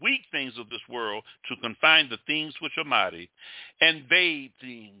chosen the weak things of this world to confound the things which are mighty, and vain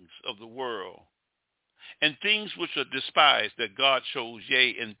things of the world, and things which are despised that God chose,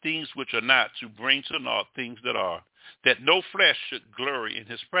 yea, and things which are not, to bring to naught things that are, that no flesh should glory in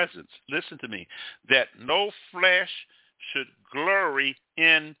his presence. Listen to me. That no flesh should glory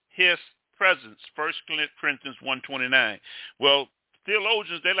in his presence. 1 Corinthians 1:29. Well,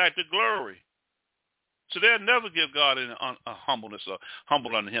 theologians, they like to glory. So they'll never give God a humbleness or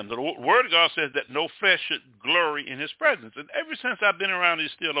humble unto him. The word of God says that no flesh should glory in his presence. And ever since I've been around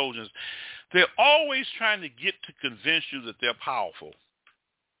these theologians, they're always trying to get to convince you that they're powerful.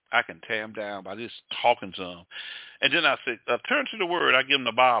 I can tear them down by just talking to them. And then I say, turn to the word. I give them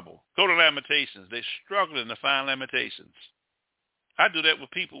the Bible. Go to Lamentations. They're struggling to find Lamentations. I do that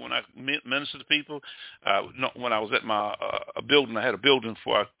with people when I minister to people. When I was at my building, I had a building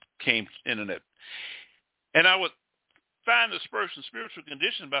before I came to internet. And I would find this person's spiritual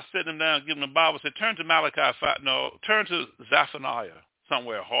condition by sitting them down and giving them the Bible. Say, turn to Malachi 5. No, turn to Zephaniah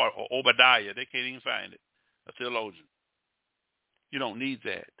somewhere, or Obadiah. They can't even find it. A theologian. You don't need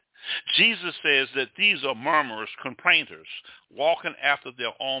that. Jesus says that these are murmurers, complainers, walking after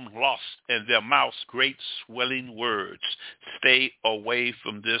their own lust, and their mouths great swelling words. Stay away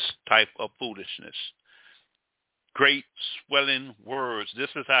from this type of foolishness. Great swelling words. This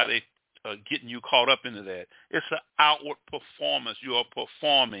is how they are getting you caught up into that. It's an outward performance. You are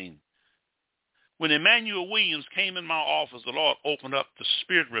performing. When Emmanuel Williams came in my office, the Lord opened up the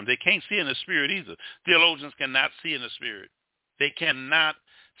spirit realm. They can't see in the spirit either. Theologians cannot see in the spirit. They cannot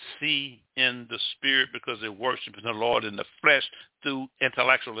see in the spirit because they're worshiping the Lord in the flesh through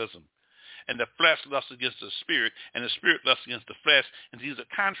intellectualism. And the flesh lusts against the spirit, and the spirit lusts against the flesh, and these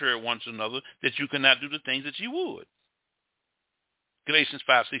are contrary one to another, that you cannot do the things that you would. Galatians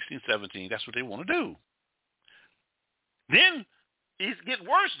 5:16-17, that's what they want to do. Then it gets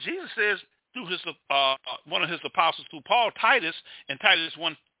worse. Jesus says through his one of his apostles, through Paul, Titus, in Titus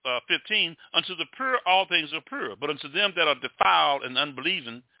 1:15, unto the pure all things are pure, but unto them that are defiled and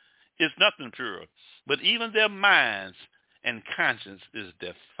unbelieving is nothing pure. But even their minds and conscience is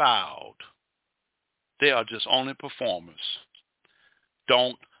defiled. They are just only performers.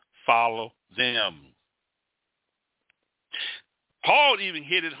 Don't follow them. Paul even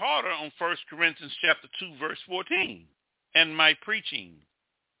hit it harder on 1 Corinthians chapter 2, verse 14. And my preaching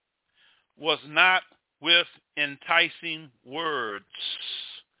was not with enticing words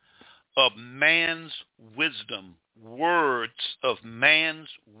of man's wisdom. Words of man's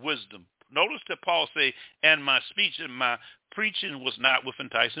wisdom. Notice that Paul say, and my speech and my preaching was not with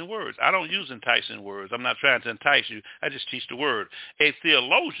enticing words. I don't use enticing words. I'm not trying to entice you. I just teach the word. A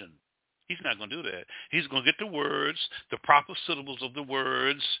theologian, he's not going to do that. He's going to get the words, the proper syllables of the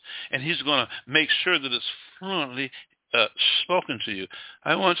words, and he's going to make sure that it's fluently spoken to you.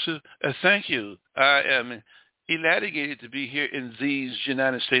 I want to thank you. I am elated to be here in these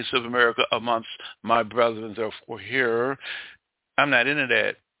United States of America amongst my brethren. Therefore, here, I'm not into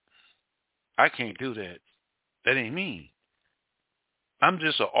that. I can't do that. That ain't me. I'm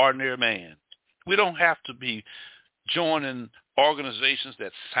just an ordinary man. We don't have to be joining organizations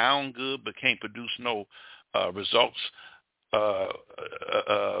that sound good but can't produce no results,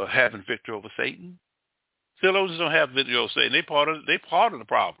 having victory over Satan. Theologians don't have victory over Satan. They part of the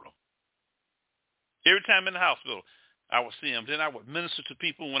problem. Every time in the hospital, I would see them. Then I would minister to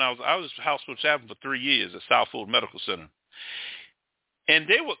people when I was hospital chaplain for 3 years at Southfield Medical Center. And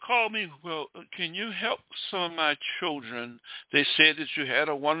they would call me, well, can you help some of my children? They said that you had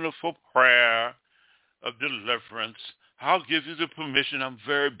a wonderful prayer of deliverance. I'll give you the permission. I'm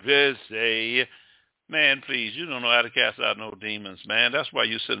very busy. Man, please, you don't know how to cast out no demons, man. That's why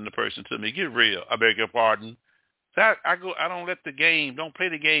you sending the person to me. Get real. I beg your pardon. I don't let the game, don't play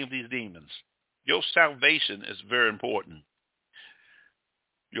the game with these demons. Your salvation is very important.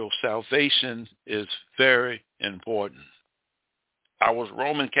 Your salvation is very important. I was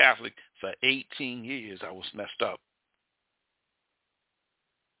Roman Catholic for 18 years. I was messed up.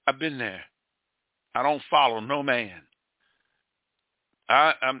 I've been there. I don't follow no man.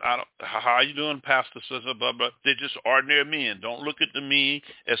 I don't, how you doing, Pastor? Blah, blah, blah. They're just ordinary men. Don't look at me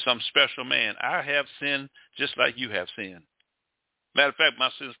as some special man. I have sinned just like you have sinned. Matter of fact, my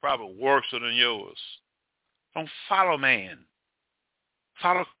sin is probably worse than yours. Don't follow man.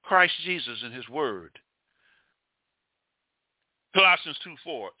 Follow Christ Jesus and his word. Colossians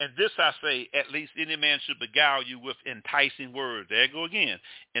 2:4. And this I say, at least any man should beguile you with enticing words. There you go again.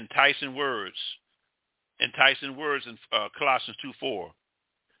 Enticing words. Enticing words in Colossians 2:4.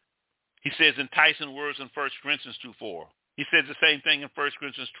 He says enticing words in 1 Corinthians 2:4. He says the same thing in 1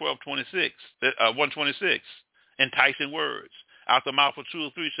 Corinthians 1:26. Enticing words. Out the mouth of two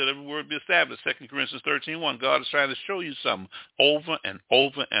or three shall every word be established. 2 Corinthians 13:1. God is trying to show you something over and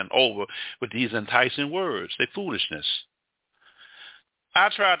over and over with these enticing words. They're foolishness. I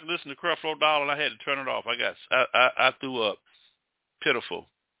tried to listen to Creflo Dollar and I had to turn it off. I threw up. Pitiful.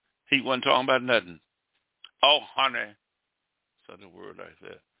 He wasn't talking about nothing. Oh, honey. Such a word like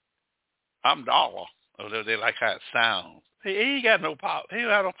that. I'm Dollar. Oh, they like how it sounds. He ain't got no power. He ain't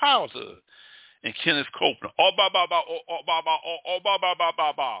got no power to it. And Kenneth Copeland. Oh, ba, ba, ba, oh, ba, ba, oh, ba, ba, ba,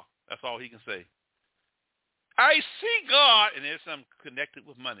 ba, ba. That's all he can say. I see God. And there's some connected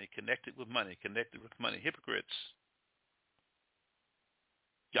with money, connected with money, connected with money. Hypocrites.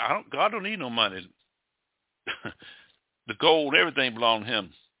 God don't need no money. The gold, everything belongs to him.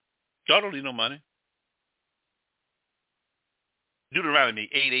 God don't need no money. Deuteronomy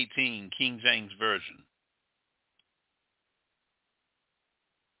 8:18, King James Version.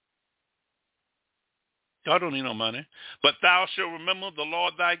 God don't need no money. But thou shalt remember the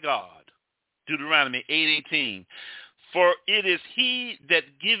Lord thy God. Deuteronomy 8:18. For it is he that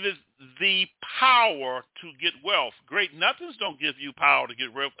giveth thee power to get wealth. Great nothings don't give you power to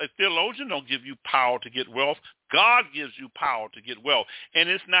get wealth. A theologian don't give you power to get wealth. God gives you power to get wealth. And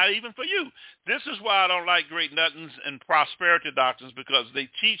it's not even for you. This is why I don't like great nothings and prosperity doctrines, because they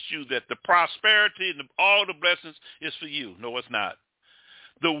teach you that the prosperity and all the blessings is for you. No, it's not.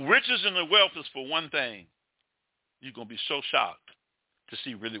 The riches and the wealth is for one thing. You're going to be so shocked to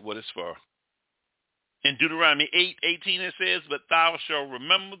see really what it's for. In Deuteronomy 8:18 it says, but thou shalt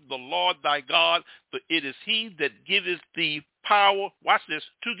remember the Lord thy God, for it is he that giveth thee power, watch this,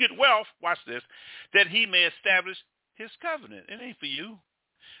 to get wealth, watch this, that he may establish his covenant. It ain't for you.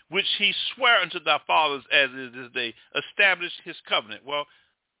 Which he sware unto thy fathers as it is this day. Establish his covenant. Well,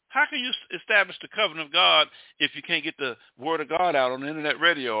 how can you establish the covenant of God if you can't get the word of God out on the internet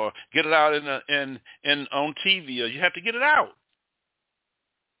radio or get it out in on TV, or you have to get it out?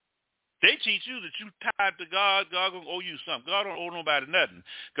 They teach you that you tied to God. God going to owe you something. God don't owe nobody nothing.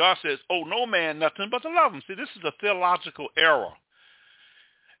 God says, owe no man nothing but to love him. See, this is a theological error.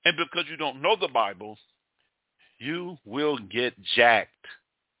 And because you don't know the Bible, you will get jacked.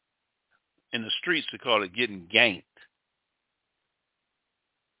 In the streets, they call it getting ganked.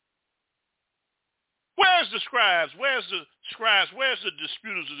 Where's the scribes? Where's the scribes? Where's the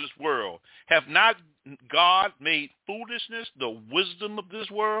disputers of this world? Have not God made foolishness the wisdom of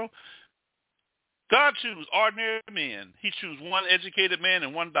this world? God chose ordinary men. He chose one educated man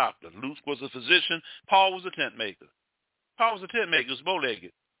and one doctor. Luke was a physician. Paul was a tent maker. Paul was a tent maker. He was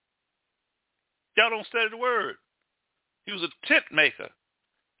bow-legged. Y'all don't study the word. He was a tent maker.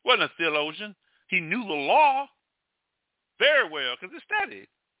 Wasn't a theologian. He knew the law very well because he studied.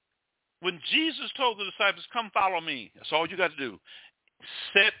 When Jesus told the disciples, come follow me, that's all you got to do.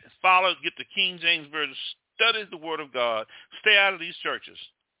 Sit, follow, get the King James Version, study the word of God, stay out of these churches.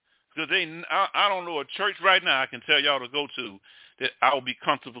 Because I don't know a church right now I can tell y'all to go to that I will be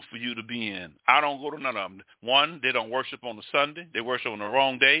comfortable for you to be in. I don't go to none of them. One, they don't worship on the Sunday. They worship on the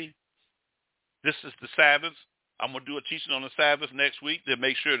wrong day. This is the Sabbath. I'm going to do a teaching on the Sabbath next week to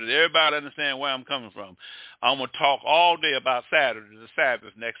make sure that everybody understands where I'm coming from. I'm going to talk all day about Saturday, the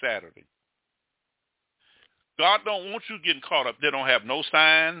Sabbath, next Saturday. God don't want you getting caught up. They don't have no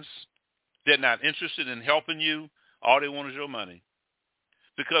signs. They're not interested in helping you. All they want is your money.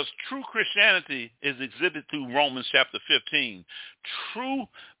 Because true Christianity is exhibited through Romans chapter 15.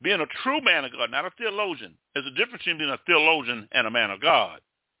 Being a true man of God, not a theologian. There's a difference between being a theologian and a man of God.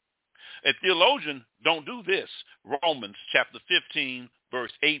 A theologian don't do this. Romans chapter 15,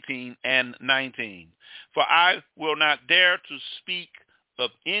 verse 18 and 19. For I will not dare to speak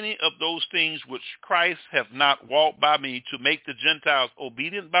of any of those things which Christ hath not walked by me, to make the Gentiles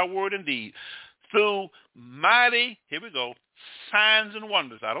obedient by word and deed, through mighty, here we go, signs and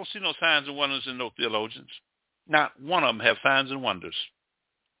wonders. I don't see no signs and wonders in no theologians. Not one of them have signs and wonders.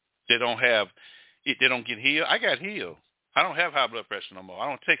 They don't get healed. I got healed. I don't have high blood pressure no more. I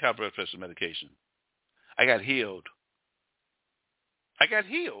don't take high blood pressure medication. I got healed. I got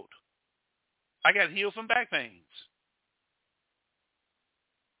healed. I got healed from back pains.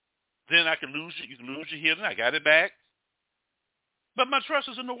 Then you can lose your healing. I got it back. But my trust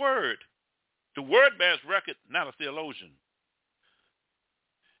is in the Word. The Word bears record, not a theologian.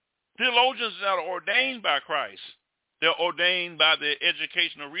 Theologians are ordained by Christ. They're ordained by their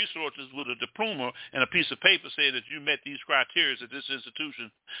educational resources with a diploma and a piece of paper saying that you met these criteria at this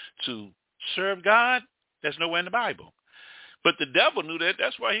institution to serve God. That's nowhere in the Bible. But the devil knew that.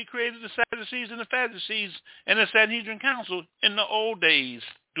 That's why he created the Sadducees and the Pharisees and the Sanhedrin Council in the old days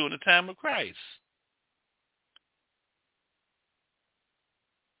during the time of Christ.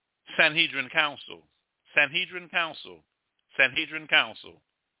 Sanhedrin Council. Sanhedrin Council. Sanhedrin Council.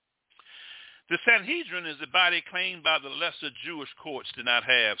 The Sanhedrin is a body claimed by the lesser Jewish courts did not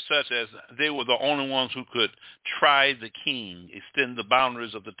have, such as they were the only ones who could try the king, extend the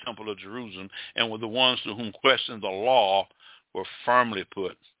boundaries of the Temple of Jerusalem, and were the ones to whom questions the law were firmly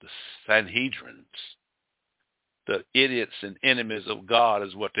put. The Sanhedrins, the idiots and enemies of God,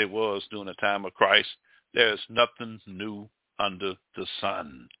 is what they was during the time of Christ. There is nothing new under the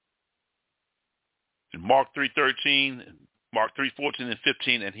sun. In Mark 3:13 and Mark 3:14 and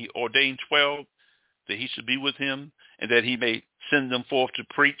 15, and he ordained 12 that he should be with him and that he may send them forth to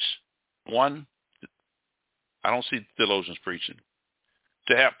preach. One, I don't see theologians preaching.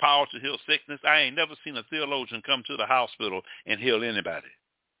 To have power to heal sickness. I ain't never seen a theologian come to the hospital and heal anybody.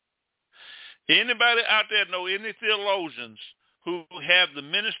 Anybody out there know any theologians who have the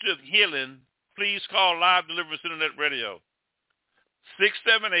ministry of healing? Please call Live Deliverance Internet Radio.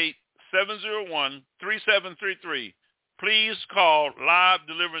 678-701-3733. Please call Live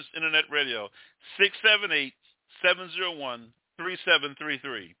Deliverance Internet Radio,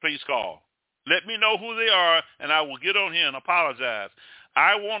 678-701-3733. Please call. Let me know who they are, and I will get on here and apologize.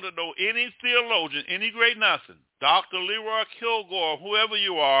 I want to know any theologian, any great nothing, Dr. Leroy Kilgore, whoever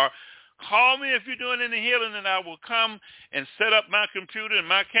you are. Call me if you're doing any healing, and I will come and set up my computer and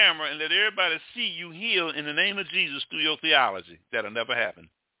my camera and let everybody see you heal in the name of Jesus through your theology. That'll never happen.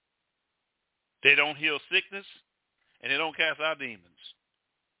 They don't heal sickness. And they don't cast out demons.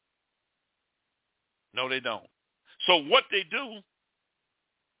 No, they don't. So what they do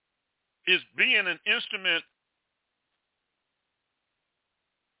is being an instrument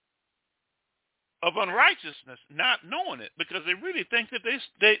of unrighteousness, not knowing it, because they really think that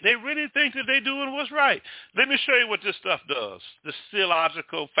they really think that they're doing what's right. Let me show you what this stuff does. This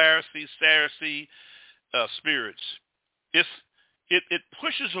theological Pharisee, Sadducee spirits. It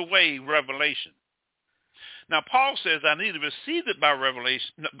pushes away revelation. Now, Paul says, I neither received it by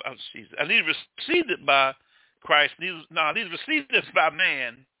revelation. No, I neither received it by Christ. I neither received it by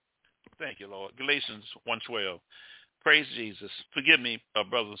man. Thank you, Lord. Galatians 1:12. Praise Jesus. Forgive me,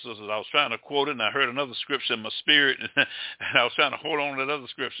 brothers and sisters. I was trying to quote it, and I heard another scripture in my spirit, and I was trying to hold on to that other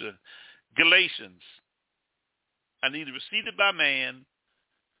scripture. Galatians. I neither received it by man,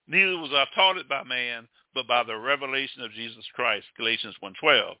 neither was I taught it by man, but by the revelation of Jesus Christ. Galatians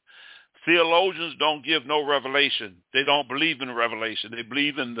 1:12. Theologians don't give no revelation. They don't believe in revelation. They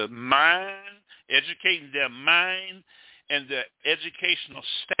believe in the mind, educating their mind and their educational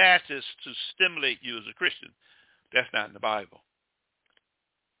status to stimulate you as a Christian. That's not in the Bible.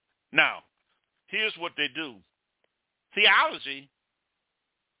 Now, here's what they do. Theology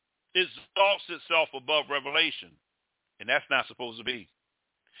exalts itself above revelation, and that's not supposed to be.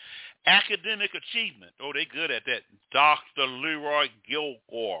 Academic achievement. Oh, they good at that. Dr. Leroy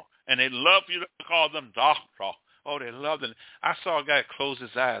Kilgore. And they love you to call them doctor. Oh, they love it. I saw a guy close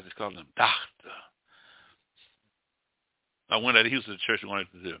his eyes. They called him doctor. I went at he was at the church and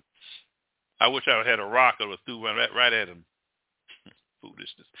wanted to do. I wish I had a rock or threw right at him.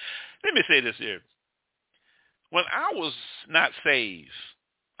 Foolishness. Let me say this here. When I was not saved,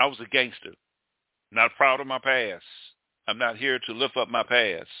 I was a gangster. Not proud of my past. I'm not here to lift up my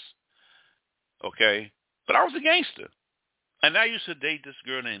past. Okay? But I was a gangster. And I used to date this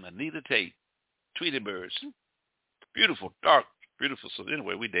girl named Anita Tate, Tweety Birds. Beautiful, dark, beautiful. So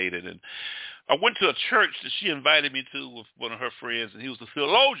anyway, we dated. And I went to a church that she invited me to with one of her friends, and he was a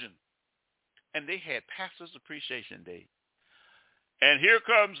theologian. And they had Pastor's Appreciation Day. And here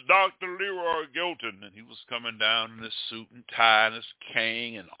comes Dr. Leroy Gilton, and he was coming down in his suit and tie and his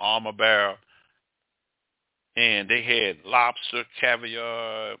cane and armor bearer. And they had lobster,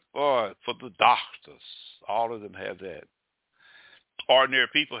 caviar, boy, for the doctors. All of them had that. Ordinary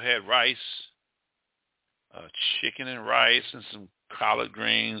people had rice, chicken and rice and some collard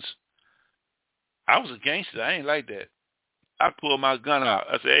greens. I was a gangster. I ain't like that. I pulled my gun out.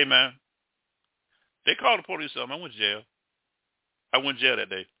 I said, hey, man, they called the police on me. I went to jail. I went to jail that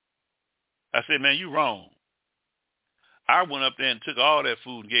day. I said, man, you wrong. I went up there and took all that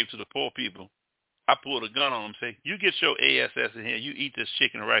food and gave it to the poor people. I pulled a gun on them and said, you get your ASS in here. You eat this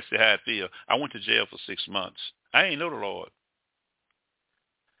chicken and rice, see how it feel. I went to jail for 6 months. I ain't know the Lord.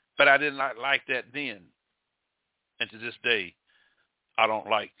 But I did not like that then. And to this day, I don't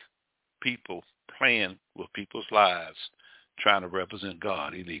like people playing with people's lives, trying to represent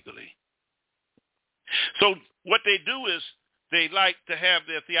God illegally. So what they do is they like to have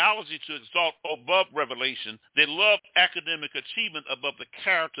their theology to exalt above revelation. They love academic achievement above the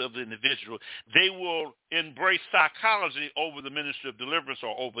character of the individual. They will embrace psychology over the ministry of deliverance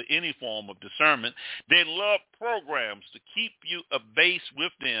or over any form of discernment. They love programs to keep you abased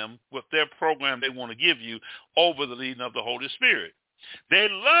with them, with their program they want to give you, over the leading of the Holy Spirit. They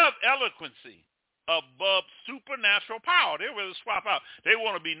love eloquency above supernatural power. They really swap out. They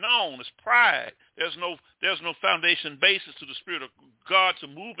want to be known as pride. There's no foundation basis to the Spirit of God to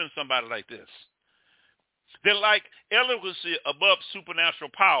move in somebody like this. They like eloquency above supernatural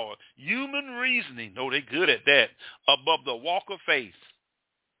power. Human reasoning, no, they're good at that, above the walk of faith.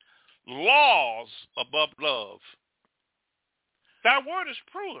 Laws above love. Thy word is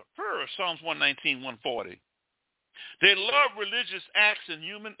pure, Psalms 119, 140. They love religious acts and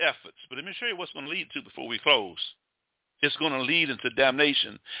human efforts. But let me show you what's going to lead to before we close. It's going to lead into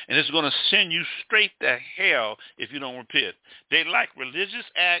damnation, and it's going to send you straight to hell if you don't repent. They like religious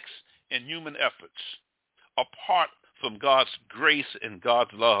acts and human efforts apart from God's grace and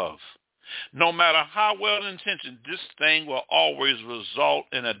God's love. No matter how well intentioned, this thing will always result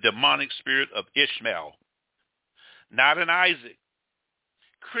in a demonic spirit of Ishmael, not in Isaac.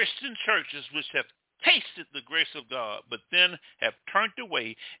 Christian churches which have tasted the grace of God, but then have turned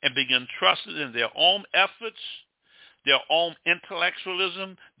away and begun trusting in their own efforts, their own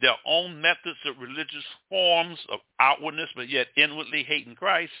intellectualism, their own methods of religious forms of outwardness, but yet inwardly hating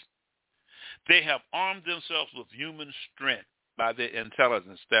Christ. They have armed themselves with human strength by their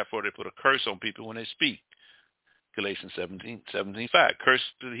intelligence. Therefore, they put a curse on people when they speak. Galatians 17:5. Curse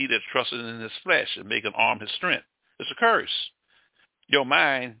to he that trusted in his flesh and make an arm his strength. It's a curse. Your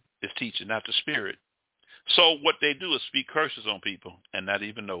mind is teaching, not the spirit. So what they do is speak curses on people and not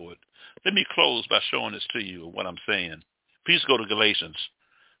even know it. Let me close by showing this to you, what I'm saying. Please go to Galatians.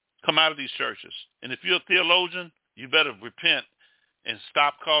 Come out of these churches. And if you're a theologian, you better repent and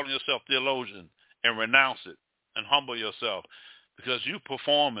stop calling yourself theologian and renounce it and humble yourself, because you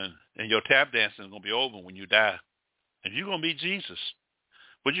performing and your tap dancing is going to be over when you die. And you're going to be Jesus.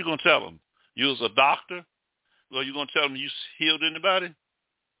 What you going to tell them? You was a doctor? Or you going to tell them you healed anybody?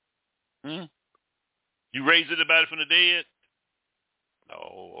 You raised anybody from the dead?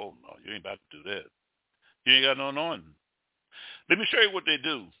 No, you ain't about to do that. You ain't got no anointing. Let me show you what they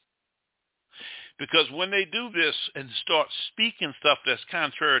do. Because when they do this and start speaking stuff that's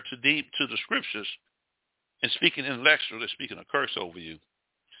contrary to the scriptures and speaking intellectual, they're speaking a curse over you.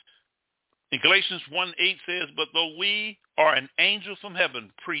 In Galatians 1:8 says, but though we or an angel from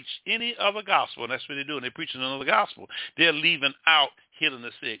heaven preach any other gospel, and that's what they're doing, they're preaching another gospel, they're leaving out healing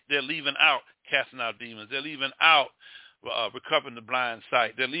the sick. They're leaving out casting out demons. They're leaving out recovering the blind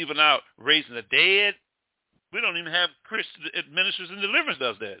sight. They're leaving out raising the dead. We don't even have Christian ministers and deliverance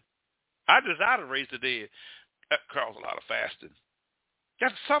does that. I desire to raise the dead. That calls a lot of fasting. You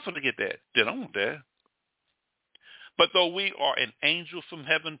got to suffer to get that. They don't want that. But though we are an angel from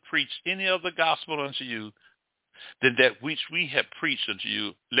heaven preach any other gospel unto you than that which we have preached unto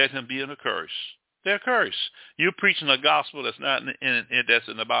you, let him be in a curse. They're cursed. You're preaching a gospel that's not that's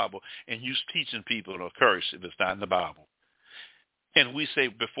in the Bible, and you're teaching people a curse if it's not in the Bible. And we say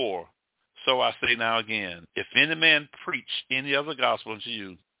before, so I say now again, if any man preach any other gospel unto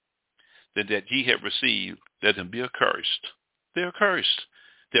you than that ye have received, let him be accursed. They're accursed.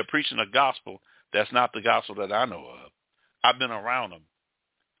 They're preaching a gospel that's not the gospel that I know of. I've been around them.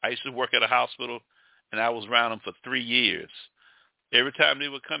 I used to work at a hospital, and I was around them for 3 years. Every time they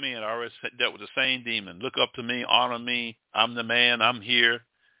would come in, I always dealt with the same demon. Look up to me, honor me. I'm the man. I'm here.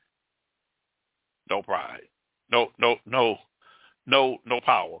 No pride. No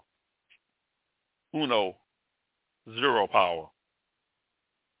power. Uno. Zero power.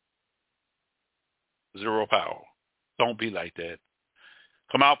 Zero power. Don't be like that.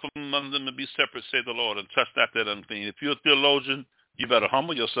 Come out from among them and be separate, say the Lord, and touch not that unclean. If you're a theologian, you better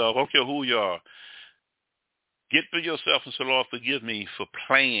humble yourself. I don't care who you are. Get to yourself and say, Lord, forgive me for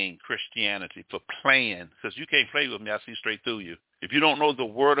playing Christianity, for playing, because you can't play with me. I see straight through you. If you don't know the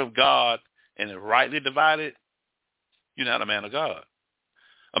word of God and it rightly divided, you're not a man of God.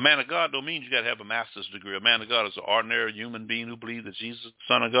 A man of God don't mean you got to have a master's degree. A man of God is an ordinary human being who believes that Jesus is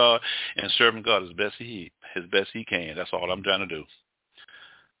the Son of God and serving God as best he can. That's all I'm trying to do.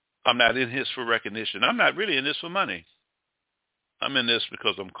 I'm not in this for recognition. I'm not really in this for money. I'm in this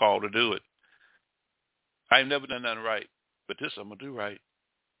because I'm called to do it. I've never done nothing right, but this I'm going to do right.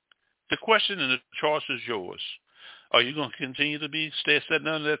 The question and the choice is yours. Are you going to continue to stay sitting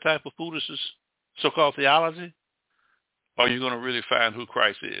under that type of foolishness, so-called theology? Or are you going to really find who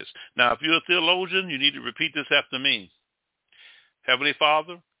Christ is? Now, if you're a theologian, you need to repeat this after me. Heavenly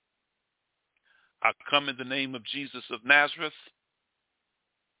Father, I come in the name of Jesus of Nazareth.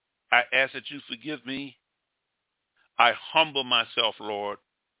 I ask that you forgive me. I humble myself, Lord.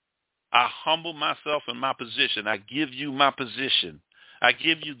 I humble myself in my position. I give you my position. I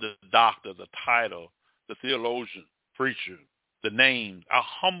give you the doctor, the title, the theologian, preacher, the name. I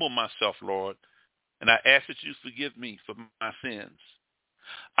humble myself, Lord, and I ask that you forgive me for my sins.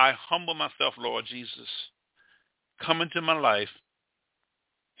 I humble myself, Lord Jesus. Come into my life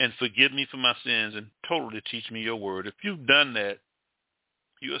and forgive me for my sins and totally teach me your word. If you've done that,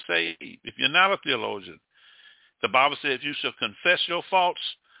 you are saved. If you're not a theologian, the Bible says you shall confess your faults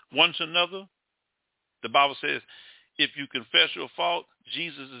one to another. The Bible says if you confess your fault,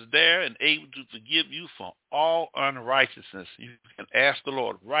 Jesus is there and able to forgive you for all unrighteousness. You can ask the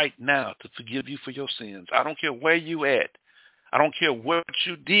Lord right now to forgive you for your sins. I don't care where you at. I don't care what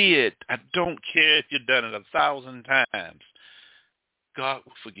you did. I don't care if you've done it 1,000 times. God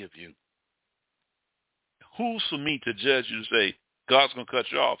will forgive you. Who's for me to judge you and say, God's going to cut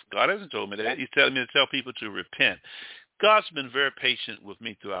you off? God hasn't told me that. He's telling me to tell people to repent. God's been very patient with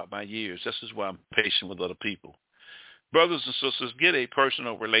me throughout my years. This is why I'm patient with other people. Brothers and sisters, get a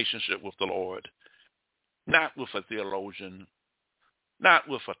personal relationship with the Lord, not with a theologian, not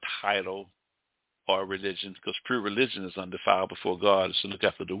with a title or a religion, because pure religion is undefiled before God. It's to look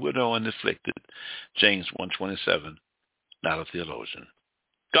after the widow and the afflicted, James 1:27, not a theologian.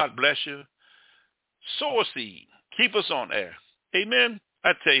 God bless you. Sow a seed. Keep us on air. Amen.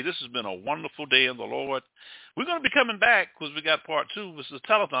 I tell you, this has been a wonderful day in the Lord. We're going to be coming back because we got part 2. This is a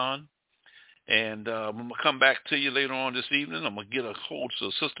telethon. And I'm going to come back to you later on this evening. I'm going to get a hold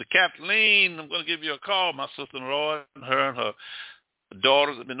of Sister Kathleen. I'm going to give you a call. My sister-in-law, her and her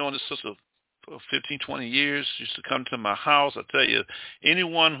daughters have been knowing this sister for 15, 20 years. She used to come to my house. I tell you,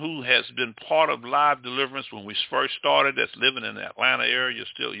 anyone who has been part of Live Deliverance when we first started that's living in the Atlanta area,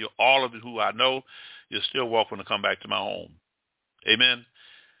 you're all of you who I know, you're still welcome to come back to my home. Amen.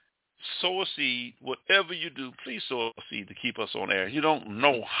 Sow a seed. Whatever you do, please sow a seed to keep us on air. You don't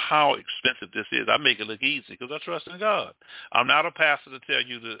know how expensive this is. I make it look easy because I trust in God. I'm not a pastor to tell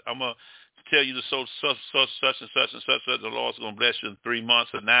you that I'm going to tell you to sow such and such and such that the Lord's going to bless you in 3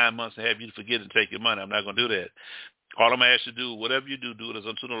 months or 9 months and have you to forget and take your money. I'm not going to do that. All I'm going to ask you to do, whatever you do, do it as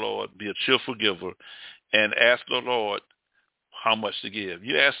unto the Lord. Be a cheerful giver and ask the Lord how much to give.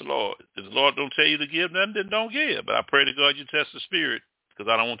 You ask the Lord. If the Lord don't tell you to give nothing, then don't give. But I pray to God you test the spirit, because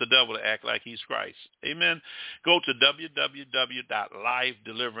I don't want the devil to act like he's Christ. Amen. Go to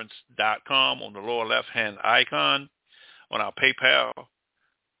www.livedeliverance.com on the lower left-hand icon on our PayPal,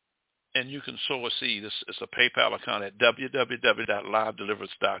 and you can sow a seed. It's a PayPal account at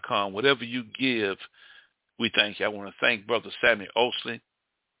www.livedeliverance.com. Whatever you give, we thank you. I want to thank Brother Sammy Osley,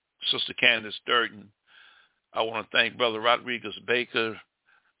 Sister Candace Durden. I want to thank Brother Rodriguez Baker.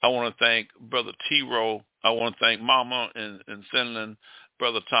 I want to thank Brother T-Row. I want to thank Mama in Finland,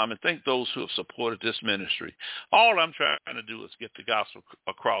 Brother Tom, and thank those who have supported this ministry. All I'm trying to do is get the gospel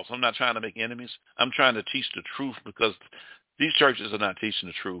across. I'm not trying to make enemies. I'm trying to teach the truth, because these churches are not teaching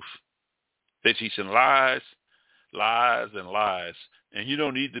the truth. They're teaching lies, lies, and lies, and you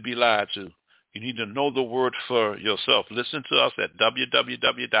don't need to be lied to. You need to know the word for yourself. Listen to us at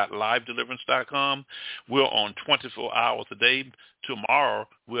www.livedeliverance.com. We're on 24 hours a day. Tomorrow,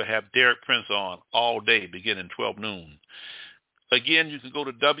 we'll have Derek Prince on all day, beginning 12 noon. Again, you can go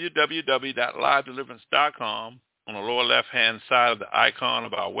to www.livedeliverance.com. On the lower left-hand side of the icon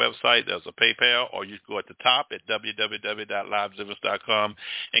of our website, there's a PayPal, or you can go at the top at www.livedeliverance.com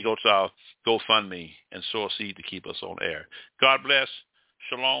and go to our GoFundMe and sow a seed to keep us on air. God bless.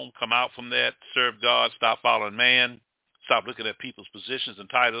 Shalom. Come out from that. Serve God. Stop following man. Stop looking at people's positions and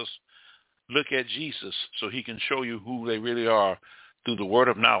titles. Look at Jesus so he can show you who they really are through the word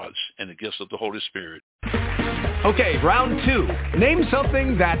of knowledge and the gifts of the Holy Spirit. Okay, round 2. Name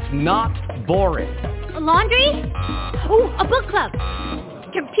something that's not boring. A laundry? Ooh, a book club.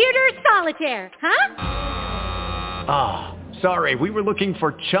 Computer solitaire, huh? Ah, sorry, we were looking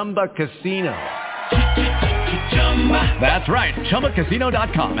for Chumba Casino. That's right,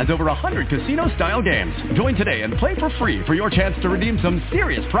 ChumbaCasino.com has over 100 casino-style games. Join today and play for free for your chance to redeem some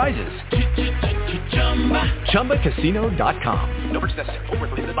serious prizes. ChumbaCasino.com. No purchase necessary. Void where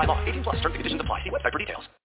prohibited by law. 18+. Terms and conditions apply. See website for details.